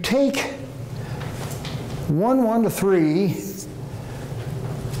if you take 1:1 to 3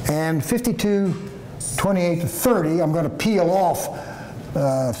 And 52, 28 to 30, I'm going to peel off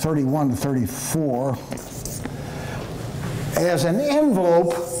 31 to 34, as an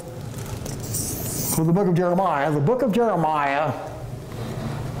envelope for the book of Jeremiah. The book of Jeremiah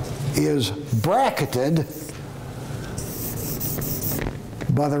is bracketed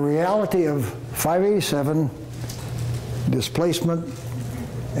by the reality of 587, displacement,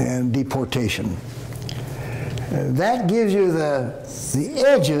 and deportation. That gives you the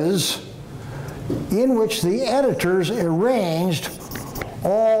edges in which the editors arranged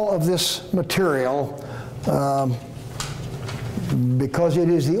all of this material, because it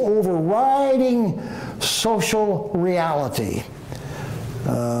is the overriding social reality.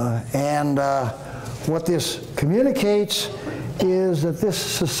 What this communicates is that this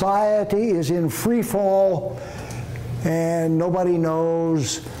society is in free fall and nobody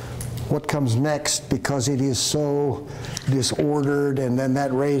knows what comes next because it is so disordered, and then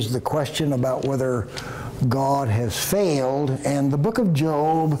that raised the question about whether God has failed. And the book of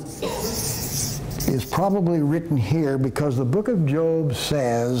Job is probably written here because the book of Job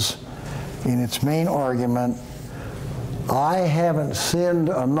says in its main argument, I haven't sinned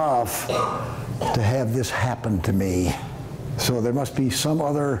enough to have this happen to me. So there must be some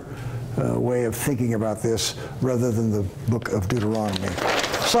other way of thinking about this rather than the book of Deuteronomy.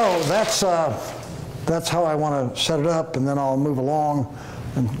 So that's how I want to set it up, and then I'll move along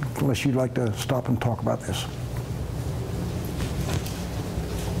unless you'd like to stop and talk about this.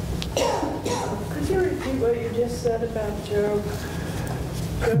 Could you repeat what you just said about Job?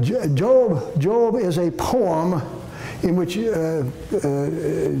 Job is a poem in which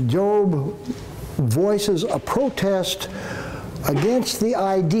Job voices a protest against the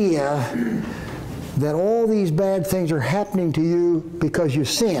idea that all these bad things are happening to you because you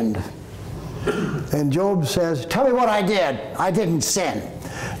sinned. And Job says, tell me what I did. I didn't sin.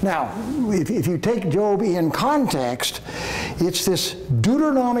 Now, if you take Job in context, it's this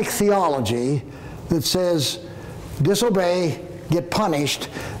Deuteronomic theology that says, disobey, get punished.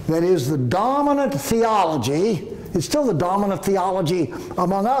 That is the dominant theology. It's still the dominant theology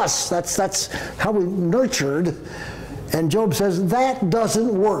among us. That's how we're nurtured. And Job says, that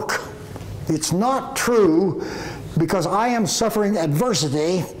doesn't work. It's not true because I am suffering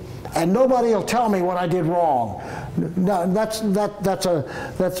adversity and nobody will tell me what I did wrong. Now, that's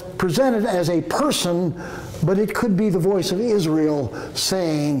presented as a person, but it could be the voice of Israel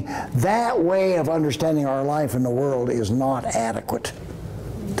saying that way of understanding our life in the world is not adequate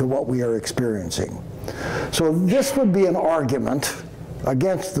to what we are experiencing. So this would be an argument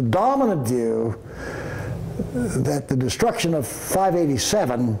against the dominant view that the destruction of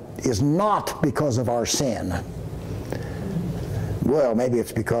 587 is not because of our sin. Well, maybe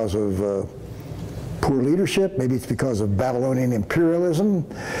it's because of poor leadership, maybe it's because of Babylonian imperialism,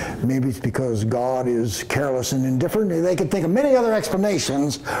 maybe it's because God is careless and indifferent. They could think of many other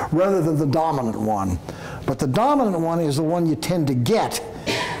explanations rather than the dominant one. But the dominant one is the one you tend to get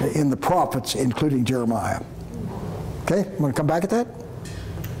in the prophets, including Jeremiah. Okay, want to come back at that?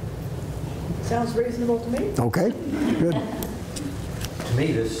 Sounds reasonable to me. Okay, good. To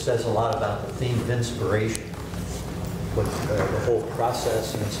me, this says a lot about the theme of inspiration, with the whole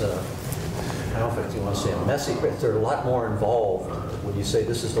process, and it's I don't know if you want to say a messy, but there's a lot more involved when you say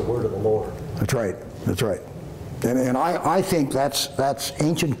this is the word of the Lord. That's right, that's right. And I think that's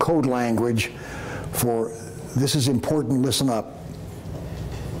ancient code language for this is important, listen up.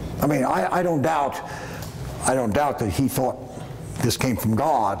 I mean, I don't doubt that he thought this came from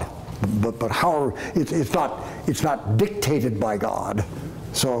God, but how it's not dictated by God.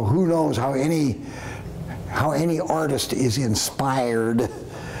 So who knows how any artist is inspired?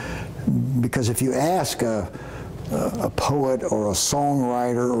 Because if you ask a poet or a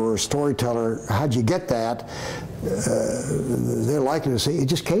songwriter or a storyteller, how'd you get that? They're likely to say, it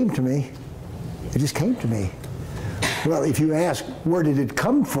just came to me. It just came to me. Well, if you ask, where did it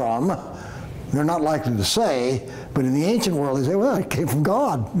come from? They're not likely to say, but in the ancient world, they say, well, it came from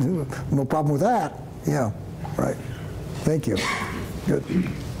God. No problem with that. Yeah, right. Thank you. Good.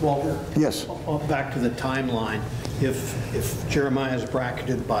 Walter? Yes. Back to the timeline. If Jeremiah is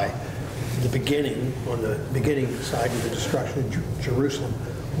bracketed by the beginning, on the beginning side of the destruction of Jerusalem,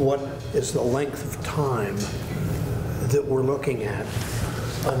 what is the length of time that we're looking at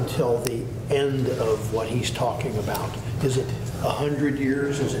until the end of what he's talking about? Is it 100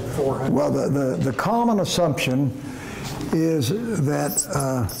 years? Is it 400? Well, the common assumption is that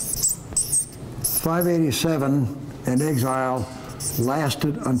 587 and exile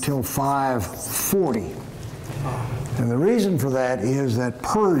lasted until 540. And the reason for that is that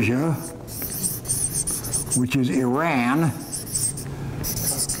Persia, which is Iran,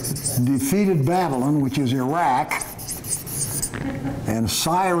 defeated Babylon, which is Iraq, and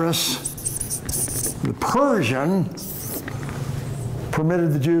Cyrus the Persian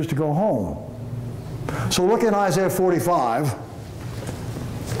permitted the Jews to go home. So look in Isaiah 45.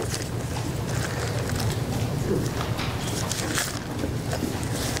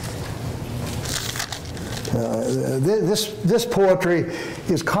 This poetry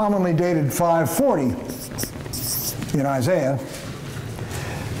is commonly dated 540 in Isaiah.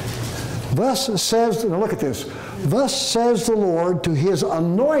 Thus says, now look at this, thus says the Lord to his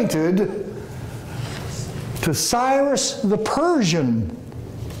anointed, to Cyrus the Persian.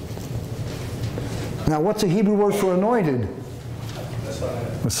 Now what's the Hebrew word for anointed?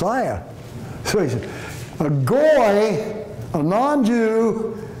 Messiah. So he said, a goy, a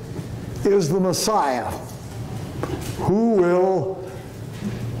non-Jew, is the Messiah who will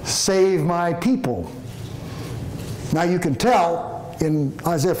save my people. Now you can tell in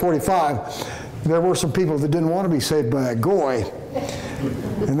Isaiah 45 there were some people that didn't want to be saved by a goy,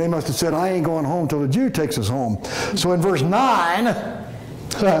 and they must have said, I ain't going home till the Jew takes us home. So in verse 9,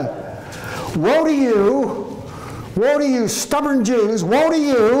 woe to you stubborn Jews, woe to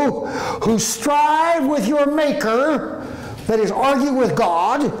you who strive with your maker, that is, argue with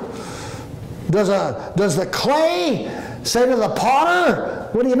God. Does the clay say to the potter,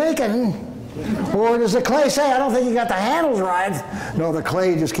 what are you making? Or does the clay say, I don't think you got the handles right? No, the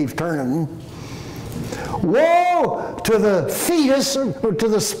clay just keeps turning. Woe to the fetus, or to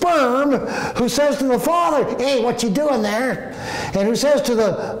the sperm, who says to the father, hey, what you doing there? And who says to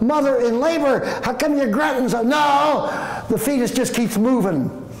the mother in labor, how come you're grunting? No, the fetus just keeps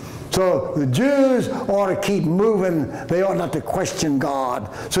moving. So the Jews ought to keep moving. They ought not to question God.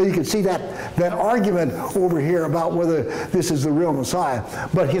 So you can see that argument over here about whether this is the real Messiah.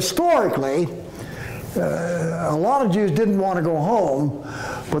 But historically, a lot of Jews didn't want to go home,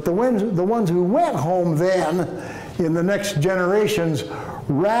 but the ones who went home then, in the next generations,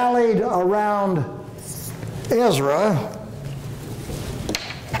 rallied around Ezra.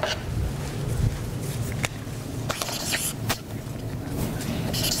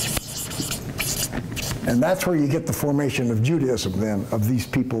 And that's where you get the formation of Judaism then, of these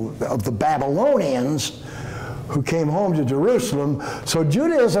people, of the Babylonians who came home to Jerusalem. So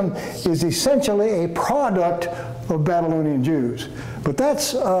Judaism is essentially a product of Babylonian Jews. But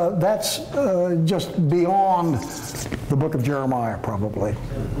that's just beyond the book of Jeremiah, probably.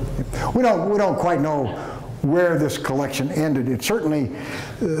 We don't quite know where this collection ended. It certainly,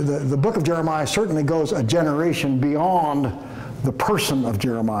 the book of Jeremiah certainly goes a generation beyond the person of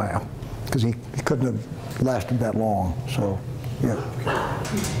Jeremiah, because he couldn't have lasted that long. So, yeah.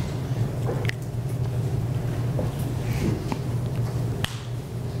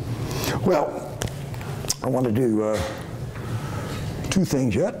 Well, I want to do two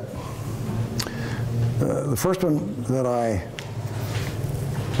things yet. The first one that I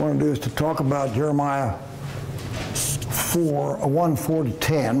want to do is to talk about Jeremiah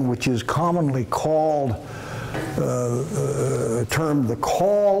 1:4-10, which is commonly called termed the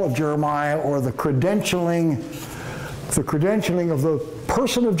call of Jeremiah, or the credentialing of the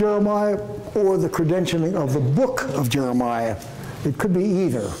person of Jeremiah, or the credentialing of the book of Jeremiah. It could be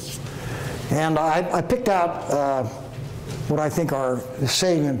either. And I picked out what I think are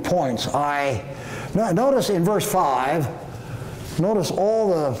salient points. Notice in verse 5, notice all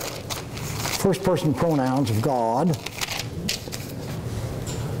the first person pronouns of God.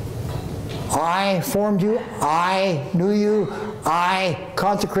 I formed you, I knew you, I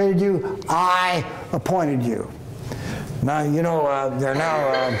consecrated you, I appointed you. Now, you know, there are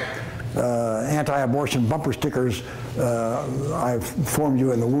now anti-abortion bumper stickers. I formed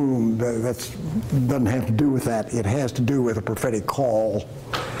you in the womb. That doesn't have to do with that. It has to do with a prophetic call.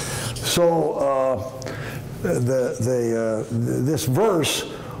 So this verse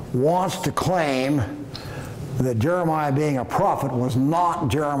wants to claim that Jeremiah being a prophet was not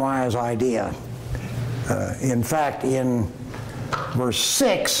Jeremiah's idea. In fact, in verse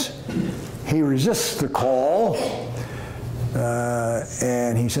 6, he resists the call,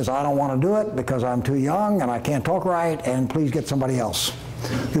 and he says, I don't want to do it because I'm too young and I can't talk right, and please get somebody else.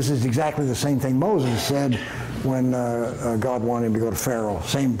 This is exactly the same thing Moses said when God wanted him to go to Pharaoh.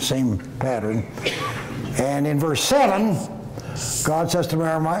 Same pattern. And in verse 7, God says to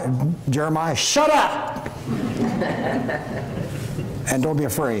Jeremiah, shut up! And don't be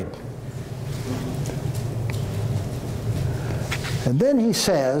afraid. And then he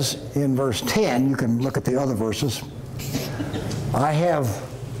says in verse 10, you can look at the other verses, I have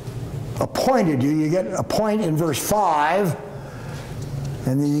appointed you. You get a point in verse 5,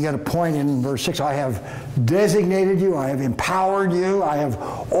 and then you get a point in verse 6. I have designated you, I have empowered you, I have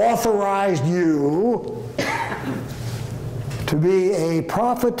authorized you to be a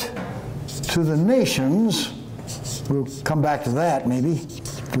prophet to the nations. We'll come back to that maybe,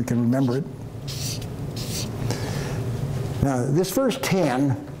 if we can remember it. Now, this verse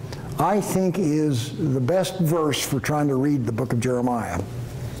 10, I think, is the best verse for trying to read the book of Jeremiah.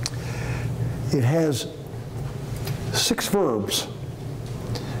 It has 6 verbs.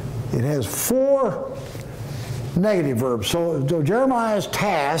 It has 4 negative verbs. So Jeremiah's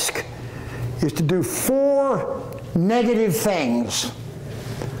task is to do 4 negative things: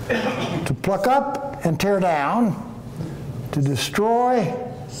 to pluck up and tear down, to destroy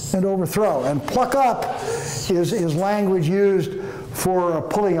and overthrow. And pluck up is language used for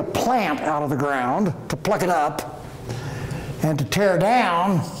pulling a plant out of the ground, to pluck it up. And to tear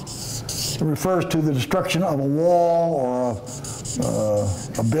down refers to the destruction of a wall or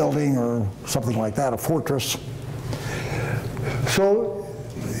a building or something like that, a fortress. So,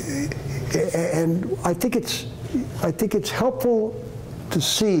 and I think it's helpful to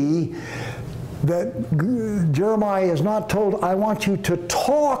see that Jeremiah is not told, I want you to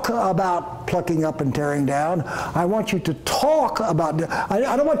talk about plucking up and tearing down. I want you to talk about,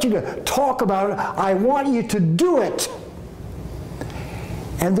 I don't want you to talk about it, I want you to do it.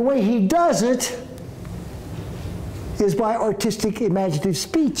 And the way he does it is by artistic, imaginative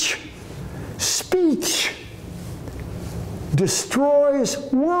speech. Speech destroys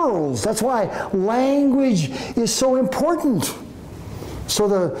worlds. That's why language is so important. So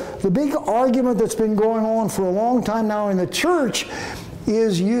the big argument that's been going on for a long time now in the church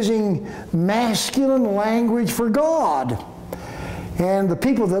is using masculine language for God. And the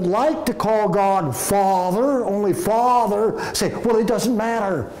people that like to call God Father, only Father, say, well, it doesn't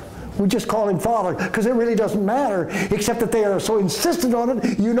matter. We just call him Father, because it really doesn't matter, except that they are so insistent on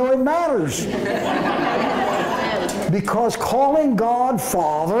it, you know it matters. Because calling God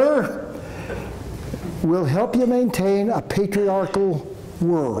Father will help you maintain a patriarchal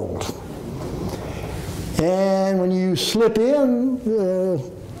world. And when you slip in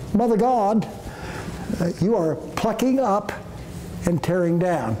Mother God, you are plucking up and tearing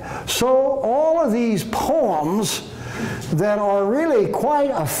down. So all of these poems that are really quite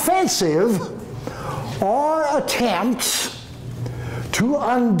offensive are attempts to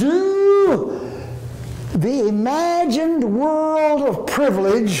undo the imagined world of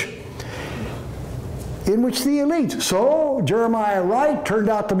privilege in which the elite. So Jeremiah Wright turned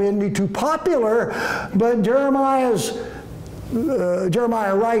out to be too popular, but Jeremiah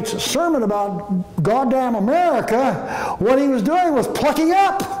Wright's sermon about goddamn America, what he was doing was plucking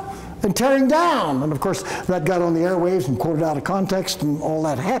up and tearing down. And of course, that got on the airwaves and quoted out of context and all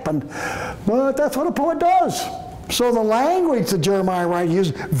that happened. But that's what a poet does. So the language that Jeremiah Wright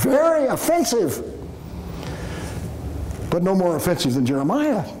used, very offensive. But no more offensive than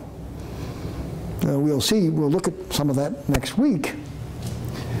Jeremiah. We'll see, we'll look at some of that next week.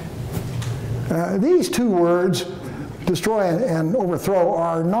 These 2 words, destroy and overthrow,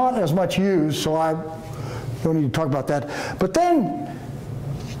 are not as much used, so I don't need to talk about that. But then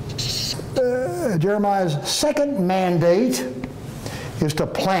Jeremiah's second mandate is to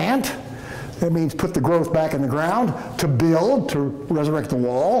plant. That means put the growth back in the ground, to build, to resurrect the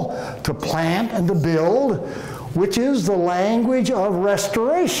wall, to plant and to build, which is the language of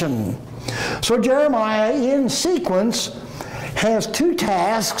restoration. So Jeremiah, in sequence, has 2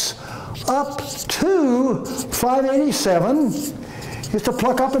 tasks up to 587, is to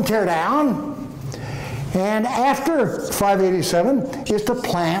pluck up and tear down, and after 587 is to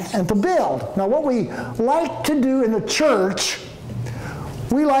plant and to build. Now what we like to do in the church,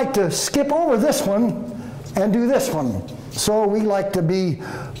 we like to skip over this one and do this one. So we like to be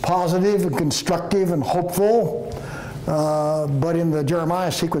positive and constructive and hopeful, but in the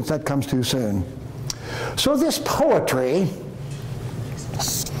Jeremiah sequence that comes too soon. So this poetry,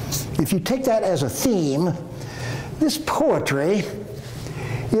 if you take that as a theme, this poetry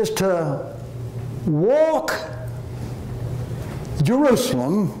is to walk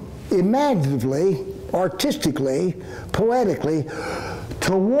Jerusalem imaginatively, artistically, poetically,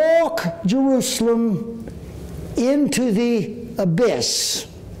 to walk Jerusalem into the abyss,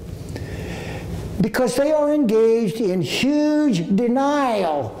 because they are engaged in huge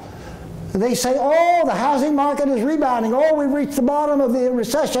denial. They say, oh, the housing market is rebounding. Oh, we've reached the bottom of the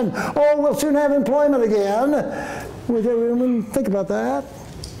recession. Oh, we'll soon have employment again. Think about that.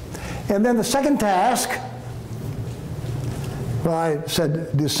 And then the second task, well, I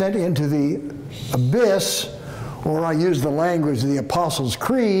said descent into the abyss, or I used the language of the Apostles'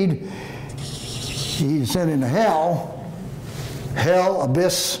 Creed. He descended into hell,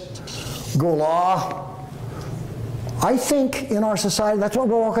 abyss, Golah, I think in our society that's what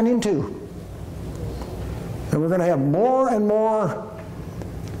we're walking into. And we're going to have more and more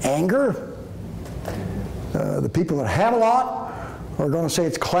anger. The people that have a lot are going to say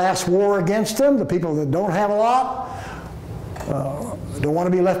it's class war against them. The people that don't have a lot don't want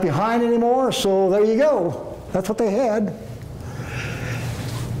to be left behind anymore. So there you go. That's what they had.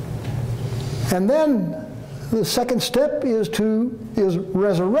 And then the second step is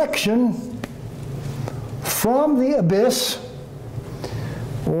resurrection from the abyss,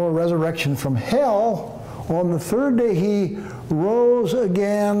 or resurrection from hell. On the third day he rose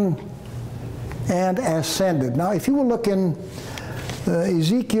again and ascended. Now if you will look in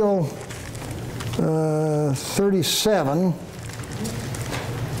Ezekiel 37,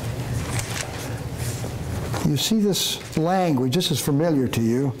 you see this language. This is familiar to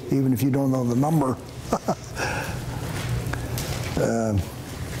you, even if you don't know the number.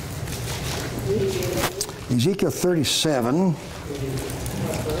 Ezekiel 37,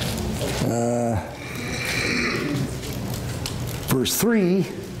 verse 3,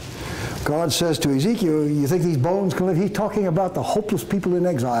 God says to Ezekiel, you think these bones can live? He's talking about the hopeless people in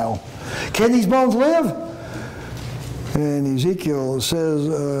exile. Can these bones live? And Ezekiel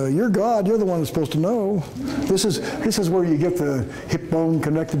says, you're God, you're the one that's supposed to know. This is where you get the hip bone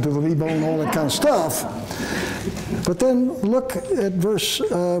connected to the knee bone, all that kind of stuff. But then look at verse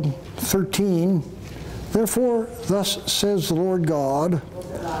 13. Therefore, thus says the Lord God,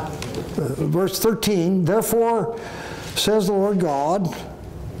 verse 13, therefore says the Lord God,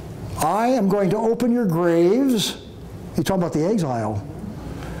 I am going to open your graves, he's talking about the exile,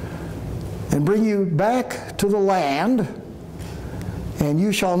 and bring you back to the land, and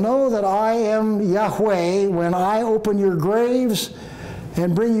you shall know that I am Yahweh when I open your graves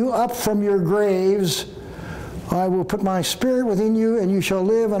and bring you up from your graves. I will put my spirit within you, and you shall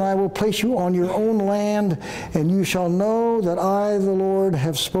live, and I will place you on your own land, and you shall know that I, the Lord,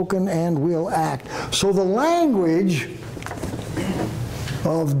 have spoken and will act. So the language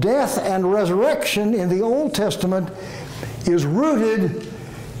of death and resurrection in the Old Testament is rooted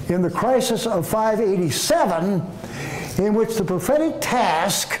in the crisis of 587, in which the prophetic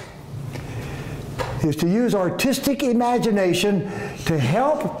task is to use artistic imagination to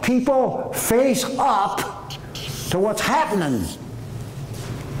help people face up to what's happening.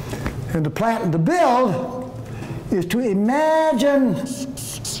 And to plant and to build is to imagine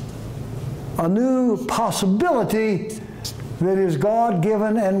a new possibility that is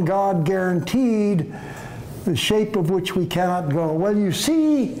God-given and God-guaranteed, the shape of which we cannot go. Well, you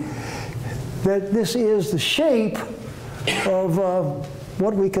see that this is the shape of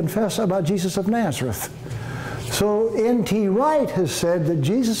what we confess about Jesus of Nazareth. So N.T. Wright has said that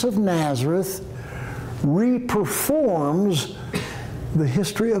Jesus of Nazareth reperforms the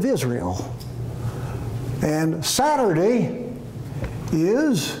history of Israel. And Saturday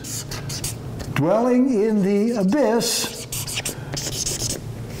is dwelling in the abyss.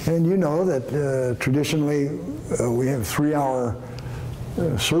 And you know that traditionally we have 3-hour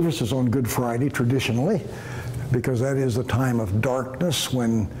services on Good Friday, traditionally, because that is the time of darkness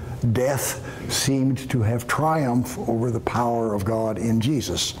when death seemed to have triumphed over the power of God in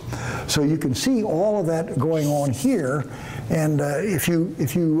Jesus. So you can see all of that going on here, and if you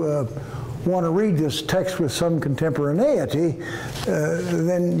want to read this text with some contemporaneity,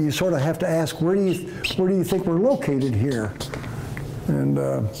 then you sort of have to ask, where do you think we're located here? And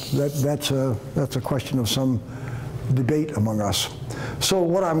that's a question of some debate among us. So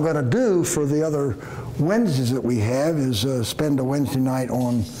what I'm going to do for the other Wednesdays that we have is spend a Wednesday night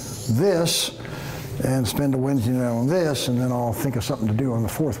on this, and spend a Wednesday night on this, and then I'll think of something to do on the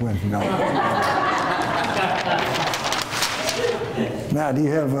fourth Wednesday night. Now, do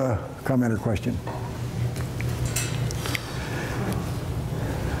you have a comment or question?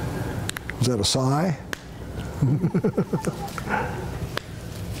 Was that a sigh?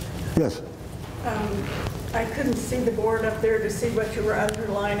 Yes? I couldn't see the board up there to see what you were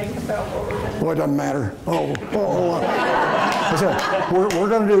underlining about what we're going to do. Oh, it doesn't matter. We're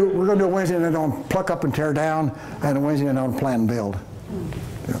going to do a Wednesday night on pluck up and tear down, and a Wednesday night on plan and build.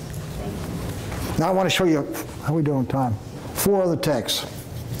 Yeah. Now I want to show you how we do on time. 4 other texts.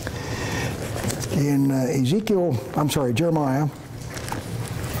 In Jeremiah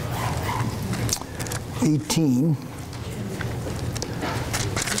 18.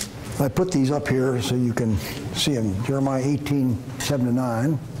 I put these up here so you can see them. Jeremiah 18,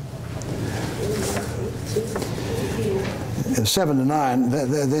 7-9. 7-9.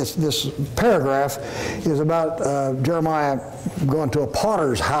 This paragraph is about Jeremiah going to a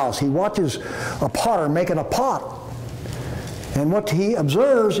potter's house. He watches a potter making a pot. And what he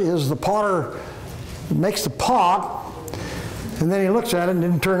observes is the potter makes the pot, And then he looks at it and it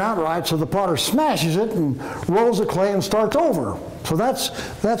didn't turn out right, so the potter smashes it and rolls the clay and starts over. So that's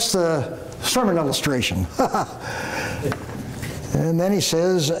the sermon illustration. And then he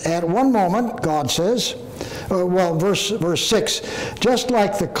says, at one moment, God says, verse 6, just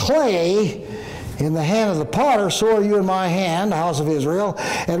like the clay in the hand of the potter, so are you in my hand, the house of Israel.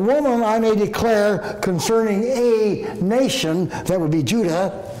 At one moment I may declare concerning a nation, that would be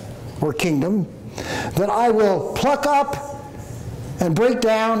Judah, or kingdom, that I will pluck up and break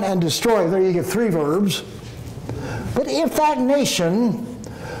down and destroy. There you get 3 verbs. But if that nation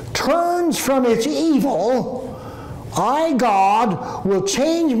turns from its evil, I, God, will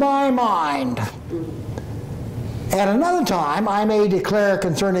change my mind. At another time, I may declare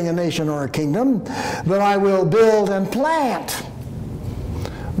concerning a nation or a kingdom that I will build and plant.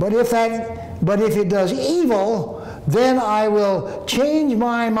 But if it does evil, then I will change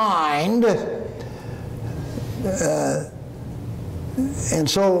my mind. And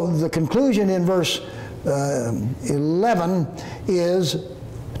so the conclusion in verse 11 is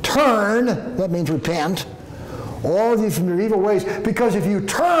turn, that means repent, all of you from your evil ways, because if you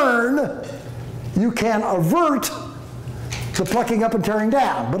turn, you can avert the plucking up and tearing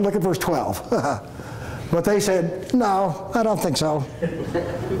down. But look at verse 12. But they said, no, I don't think so.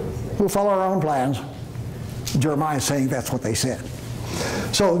 We'll follow our own plans. Jeremiah is saying that's what they said.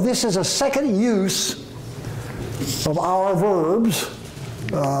 So this is a second use of our verbs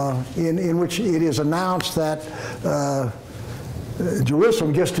in which it is announced that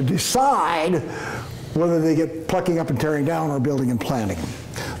Jerusalem gets to decide whether they get plucking up and tearing down or building and planting.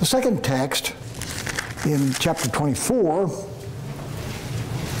 The second text in chapter 24,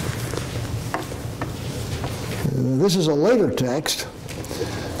 this is a later text,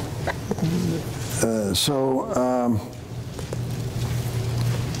 this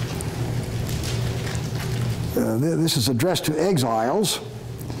is addressed to exiles.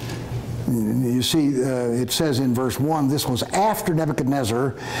 You see, it says in verse 1, this was after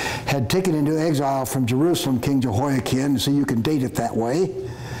Nebuchadnezzar had taken into exile from Jerusalem King Jehoiakim, so you can date it that way.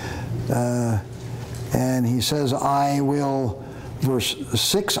 And he says, verse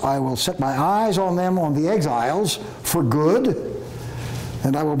 6, I will set my eyes on them, on the exiles, for good,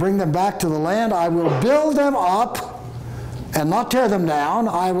 and I will bring them back to the land. I will build them up and not tear them down.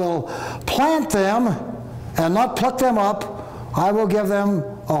 I will plant them and not pluck them up. I will give them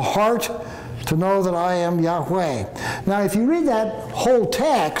a heart to know that I am Yahweh. Now, if you read that whole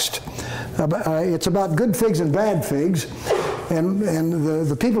text, it's about good figs and bad figs. And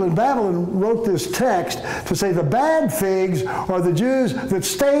the people in Babylon wrote this text to say the bad figs are the Jews that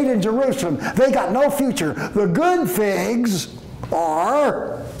stayed in Jerusalem. They got no future. The good figs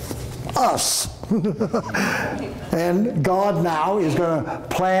are us. And God now is going to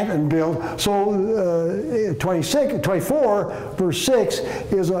plant and build. So 24, verse 6,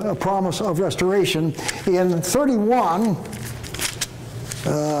 is a promise of restoration. In 31,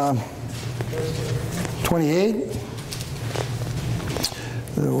 28,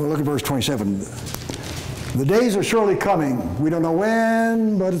 we'll look at verse 27. The days are surely coming. We don't know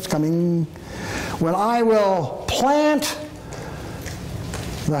when, but it's coming. When I will plant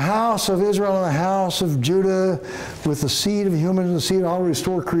the house of Israel and the house of Judah with the seed of humans and the seed, I'll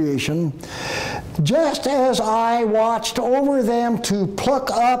restore creation. Just as I watched over them to pluck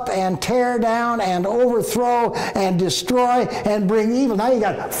up and tear down and overthrow and destroy and bring evil. Now you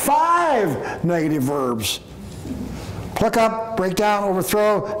got 5 negative verbs. Pluck up, break down,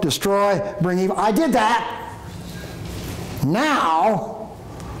 overthrow, destroy, bring evil. I did that. Now,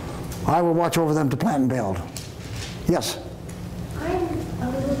 I will watch over them to plant and build. Yes? I'm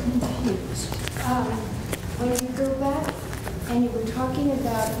a little confused. When you go back and you were talking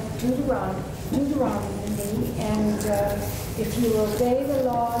about Deuteronomy, and if you obey the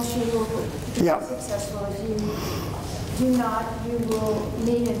laws, you will be successful. If you do not, you will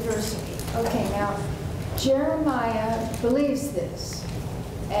meet adversity. Okay, now, Jeremiah believes this,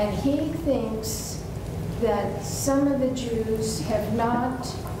 and he thinks that some of the Jews have not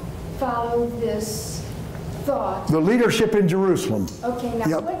followed this thought. The leadership in Jerusalem. Okay,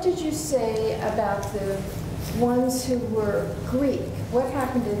 now what did you say about the ones who were Greek? What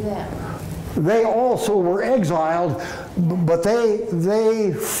happened to them? They also were exiled, but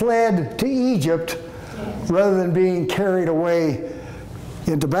they fled to Egypt rather than being carried away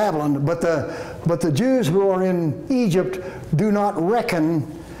into Babylon. But the Jews who are in Egypt do not reckon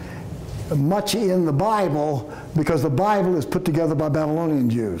much in the Bible because the Bible is put together by Babylonian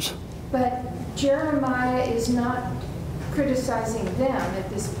Jews. But Jeremiah is not criticizing them at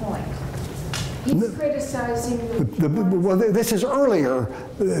this point. He's criticizing well, this is earlier.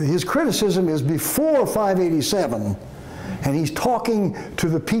 His criticism is before 587. and he's talking to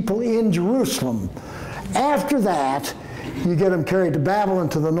the people in Jerusalem. After that, you get him carried to Babylon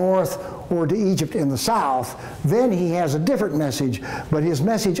to the north or to Egypt in the south. Then he has a different message, but his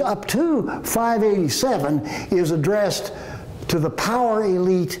message up to 587 is addressed to the power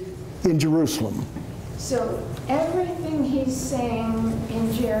elite in Jerusalem. So everything he's saying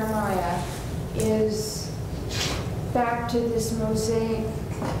in Jeremiah is back to this Mosaic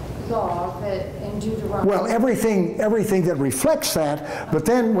law that in Deuteronomy. Well, everything that reflects that, but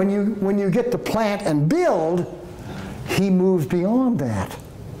then when you get to plant and build, he moves beyond that,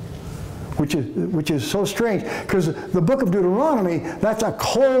 which is so strange, because the book of Deuteronomy, that's a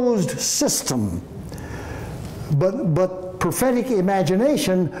closed system. But prophetic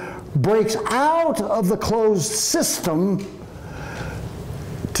imagination breaks out of the closed system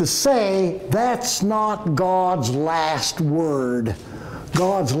to say that's not God's last word.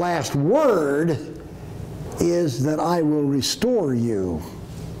 God's last word is that I will restore you,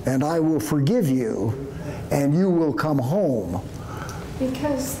 and I will forgive you, and you will come home.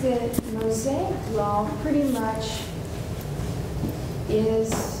 Because the Mosaic law pretty much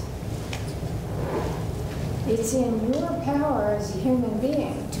is, it's in your power as a human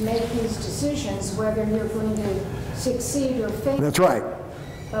being to make these decisions whether you're going to succeed or fail. That's right.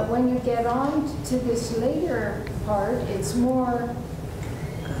 But when you get on to this later part, it's more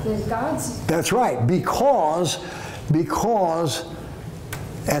that God's... That's right, because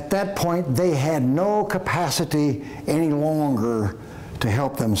at that point they had no capacity any longer to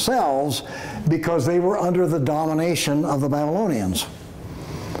help themselves because they were under the domination of the Babylonians,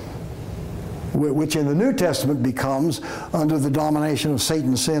 which in the New Testament becomes under the domination of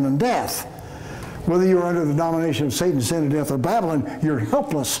Satan, sin, and death. Whether you're under the domination of Satan, sin, and death, or Babylon, you're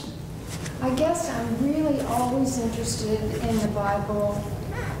helpless. I guess I'm really always interested in the Bible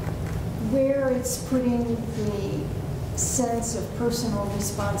where it's putting the sense of personal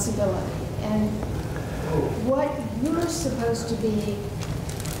responsibility and what you're supposed to be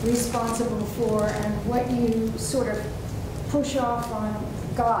responsible for and what you sort of push off on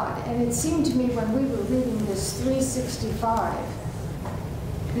God. And it seemed to me when we were reading this 365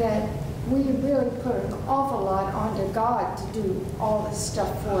 that we really put an awful lot onto God to do all this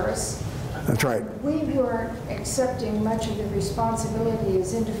stuff for us. That's right. We weren't accepting much of the responsibility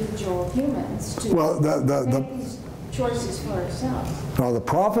as individual humans to make these choices for ourselves. Well, the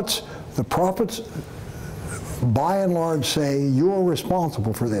prophets, by and large, say you're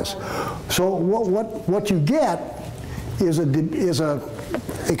responsible for this. So what you get is a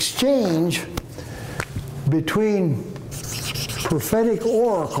exchange between prophetic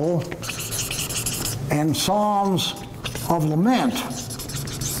oracle and psalms of lament.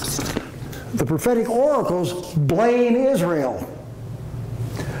 The prophetic oracles blame Israel.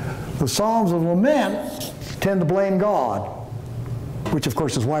 The psalms of lament tend to blame God, which of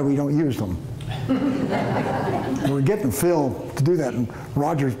course is why we don't use them. We're getting Phil to do that, and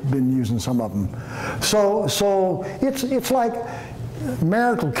Roger's been using some of them. So it's like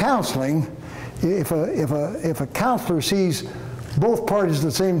marital counseling. If a counselor sees both parties at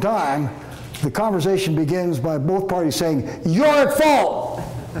the same time, the conversation begins by both parties saying, "You're at fault."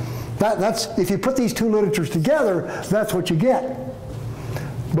 That's if you put these two literatures together, that's what you get.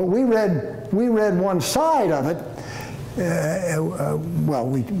 But we read one side of it.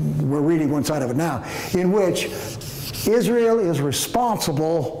 We're reading one side of it now, in which Israel is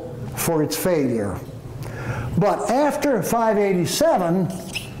responsible for its failure. But after 587,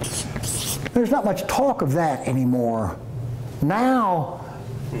 there's not much talk of that anymore. Now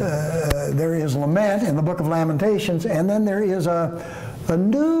there is lament in the book of Lamentations, and then there is a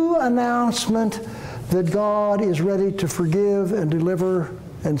new announcement that God is ready to forgive and deliver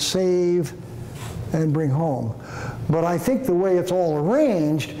and save and bring home. But I think the way it's all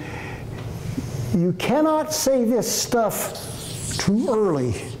arranged, you cannot say this stuff too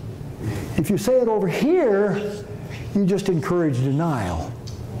early. If you say it over here, you just encourage denial.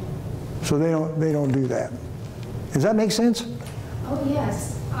 So they don't do that. Does that make sense? Oh,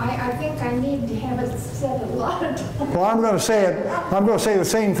 yes. I think I need to have it said a lot of times. Well, I'm going to say the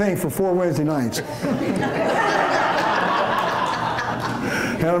same thing for 4 Wednesday nights.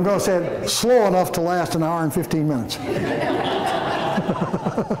 And I'm going to say it slow enough to last an hour and 15 minutes.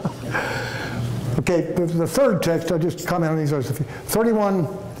 Okay, the third text, I'll just comment on these others.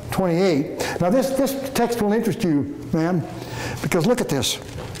 31:28. Now this text will interest you, ma'am, because look at this.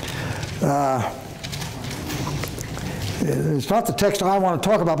 It's not the text I want to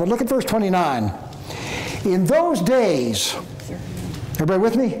talk about, but look at verse 29. In those days, everybody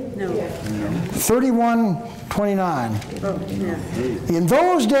with me? No. 31:29. In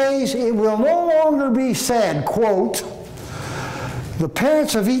those days it will no longer be said, quote, The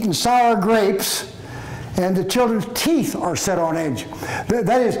parents have eaten sour grapes, and the children's teeth are set on edge.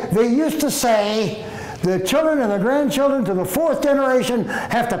 That is, they used to say the children and the grandchildren to the 4th generation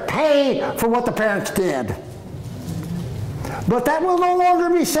have to pay for what the parents did. But that will no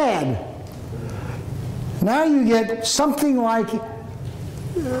longer be said. Now you get something like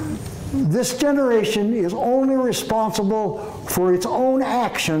this generation is only responsible for its own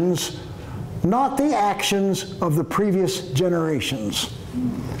actions, not the actions of the previous generations.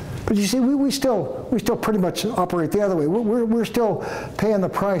 But you see, we still pretty much operate the other way. We're still paying the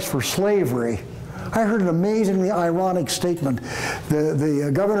price for slavery. I heard an amazingly ironic statement.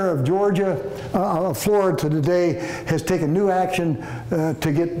 The governor of Georgia, of Florida today, has taken new action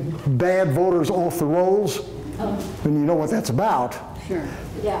to get bad voters off the rolls. And you know what that's about. Sure.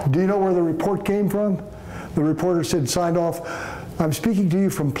 Yeah. Do you know where the report came from? The reporter said, signed off, "I'm speaking to you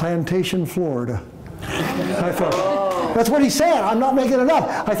from Plantation, Florida." I thought, that's what he said. I'm not making it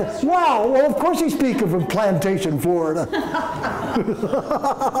up. I thought, wow, well, of course he's speaking from Plantation, Florida.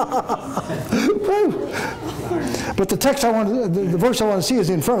 But the text the verse I want to see is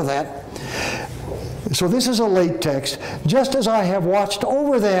in front of that. So this is a late text. Just as I have watched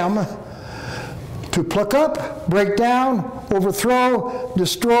over them to pluck up, break down, overthrow,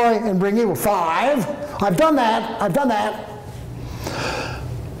 destroy, and bring evil. 5. I've done that. I've done that.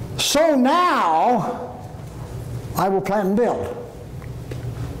 So now I will plant and build.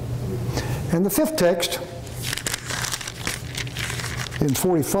 And the 5th text in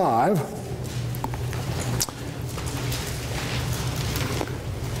 45.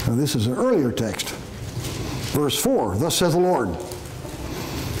 Now this is an earlier text. Verse 4, thus says the Lord,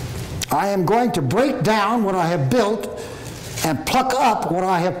 I am going to break down what I have built and pluck up what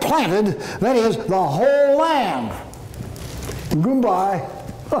I have planted, that is, the whole land. Goodbye.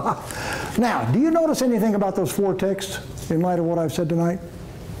 Now, do you notice anything about those 4 texts in light of what I've said tonight?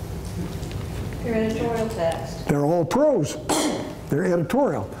 Your editorial text. They're all prose. They're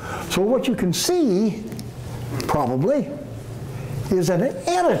editorial. So what you can see, probably, is an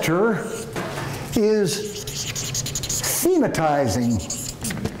editor is thematizing.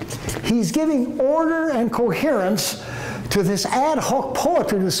 He's giving order and coherence to this ad hoc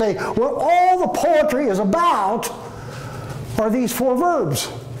poetry to say, well, all the poetry is about are these 4 verbs.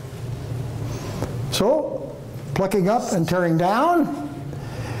 So, plucking up and tearing down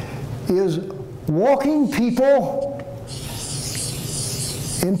is walking people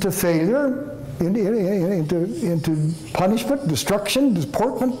into failure, into punishment, destruction,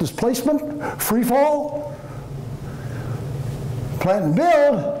 deportment, displacement, free fall. Plant and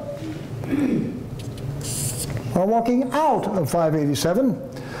build are walking out of 587.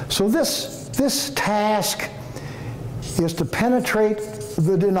 So this task is to penetrate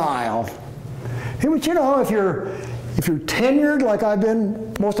the denial. But you know, if you're tenured like I've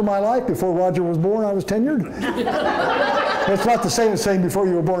been most of my life, before Roger was born I was tenured. It's not the same as saying before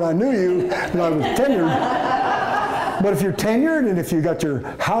you were born I knew you, and I was tenured. But if you're tenured and if you got your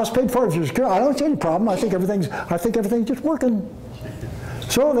house paid for, if you're secure, I don't see any problem. I think everything's just working.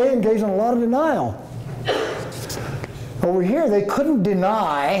 So they engage in a lot of denial. Over here they couldn't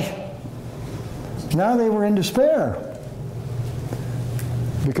deny. Now they were in despair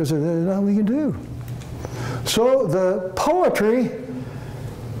because there's nothing we can do. So the poetry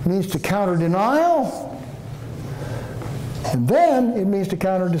means to counter denial, and then it means to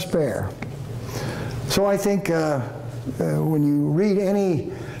counter despair. So I think when you read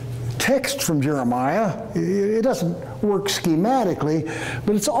any text from Jeremiah, it doesn't work schematically,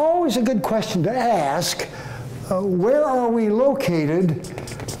 but it's always a good question to ask, where are we located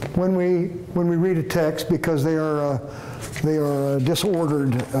when we read a text, because they are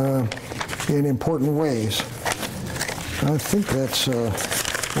disordered in important ways. I think that's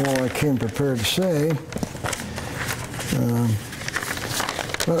all I came prepared to say.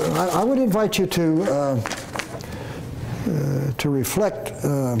 I would invite you to reflect,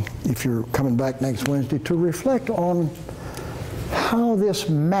 if you're coming back next Wednesday, to reflect on how this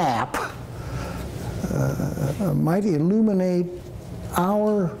map might illuminate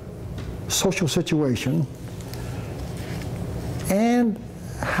our social situation and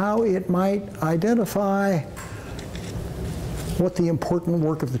how it might identify what the important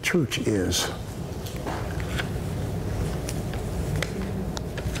work of the church is.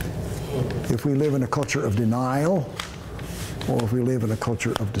 If we live in a culture of denial, or if we live in a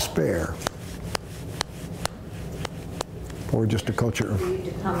culture of despair, or just a culture of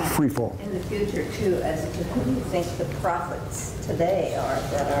free fall. In the future, too, as to who you think the prophets today are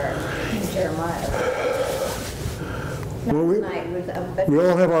that are in Jeremiah. Well, we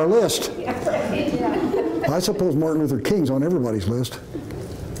all have our list. Yeah. I suppose Martin Luther King's on everybody's list.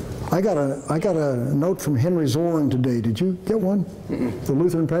 I got a note from Henry Zorn today. Did you get one? The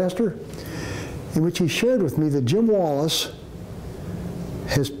Lutheran pastor, in which he shared with me that Jim Wallace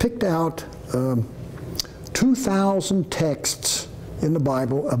has picked out 2,000 texts in the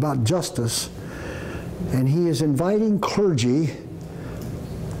Bible about justice, and he is inviting clergy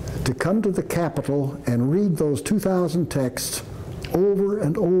to come to the Capitol and read those 2,000 texts over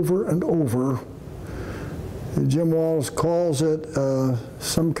and over and over. Jim Wallace calls it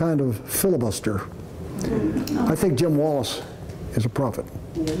some kind of filibuster. I think Jim Wallace is a prophet.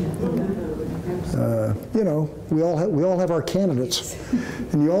 You know, we all have our candidates,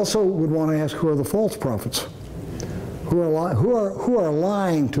 and you also would want to ask, who are the false prophets? Who are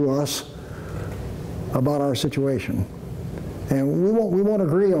lying to us about our situation? And we won't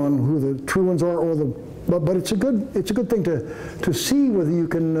agree on who the true ones are, but it's a good thing to see whether you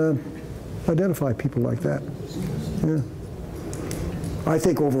can identify people like that. Yeah. I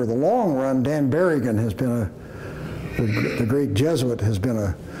think over the long run, Dan Berrigan has been the great Jesuit has been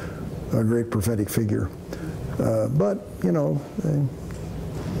a great prophetic figure. But, you know.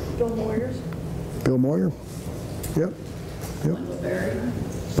 Bill Moyers? Bill Moyer? Yep. Wendell Berry?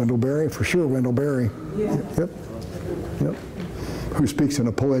 Wendell Berry, for sure, Wendell Berry. Yeah. Yep. Who speaks in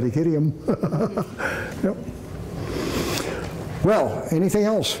a poetic idiom. Yep. Well, anything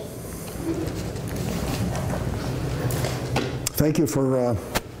else? Thank you for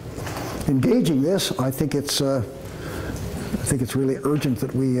engaging this. I think it's really urgent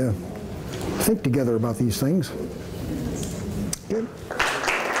that we think together about these things. Good.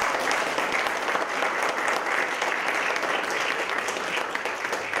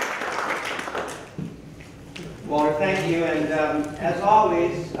 Walter, thank you. And as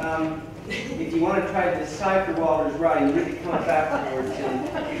always, if you want to try to decipher Walter's writing, you need to come backwards and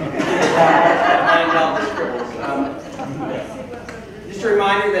find out the scribbles. Just a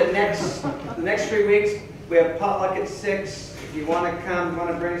reminder that the next 3 weeks we have potluck at 6. If you want to come, want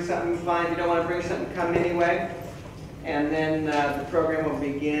to bring something, fine. If you don't want to bring something, come anyway. And then the program will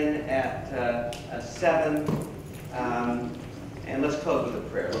begin at 7. And let's close with a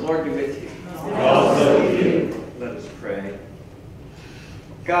prayer. The Lord be with you. Also with you. Let us pray.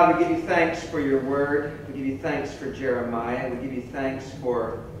 God, we give you thanks for your word. We give you thanks for Jeremiah. We give you thanks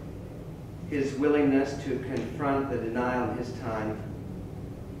for his willingness to confront the denial in his time.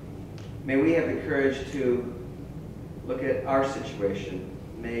 May we have the courage to look at our situation.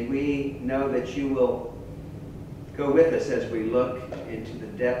 May we know that you will go with us as we look into the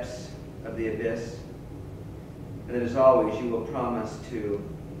depths of the abyss. And that as always, you will promise to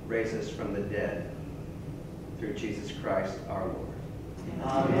raise us from the dead through Jesus Christ our Lord.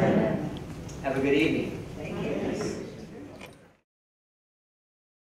 Amen. Have a good evening. Thank you.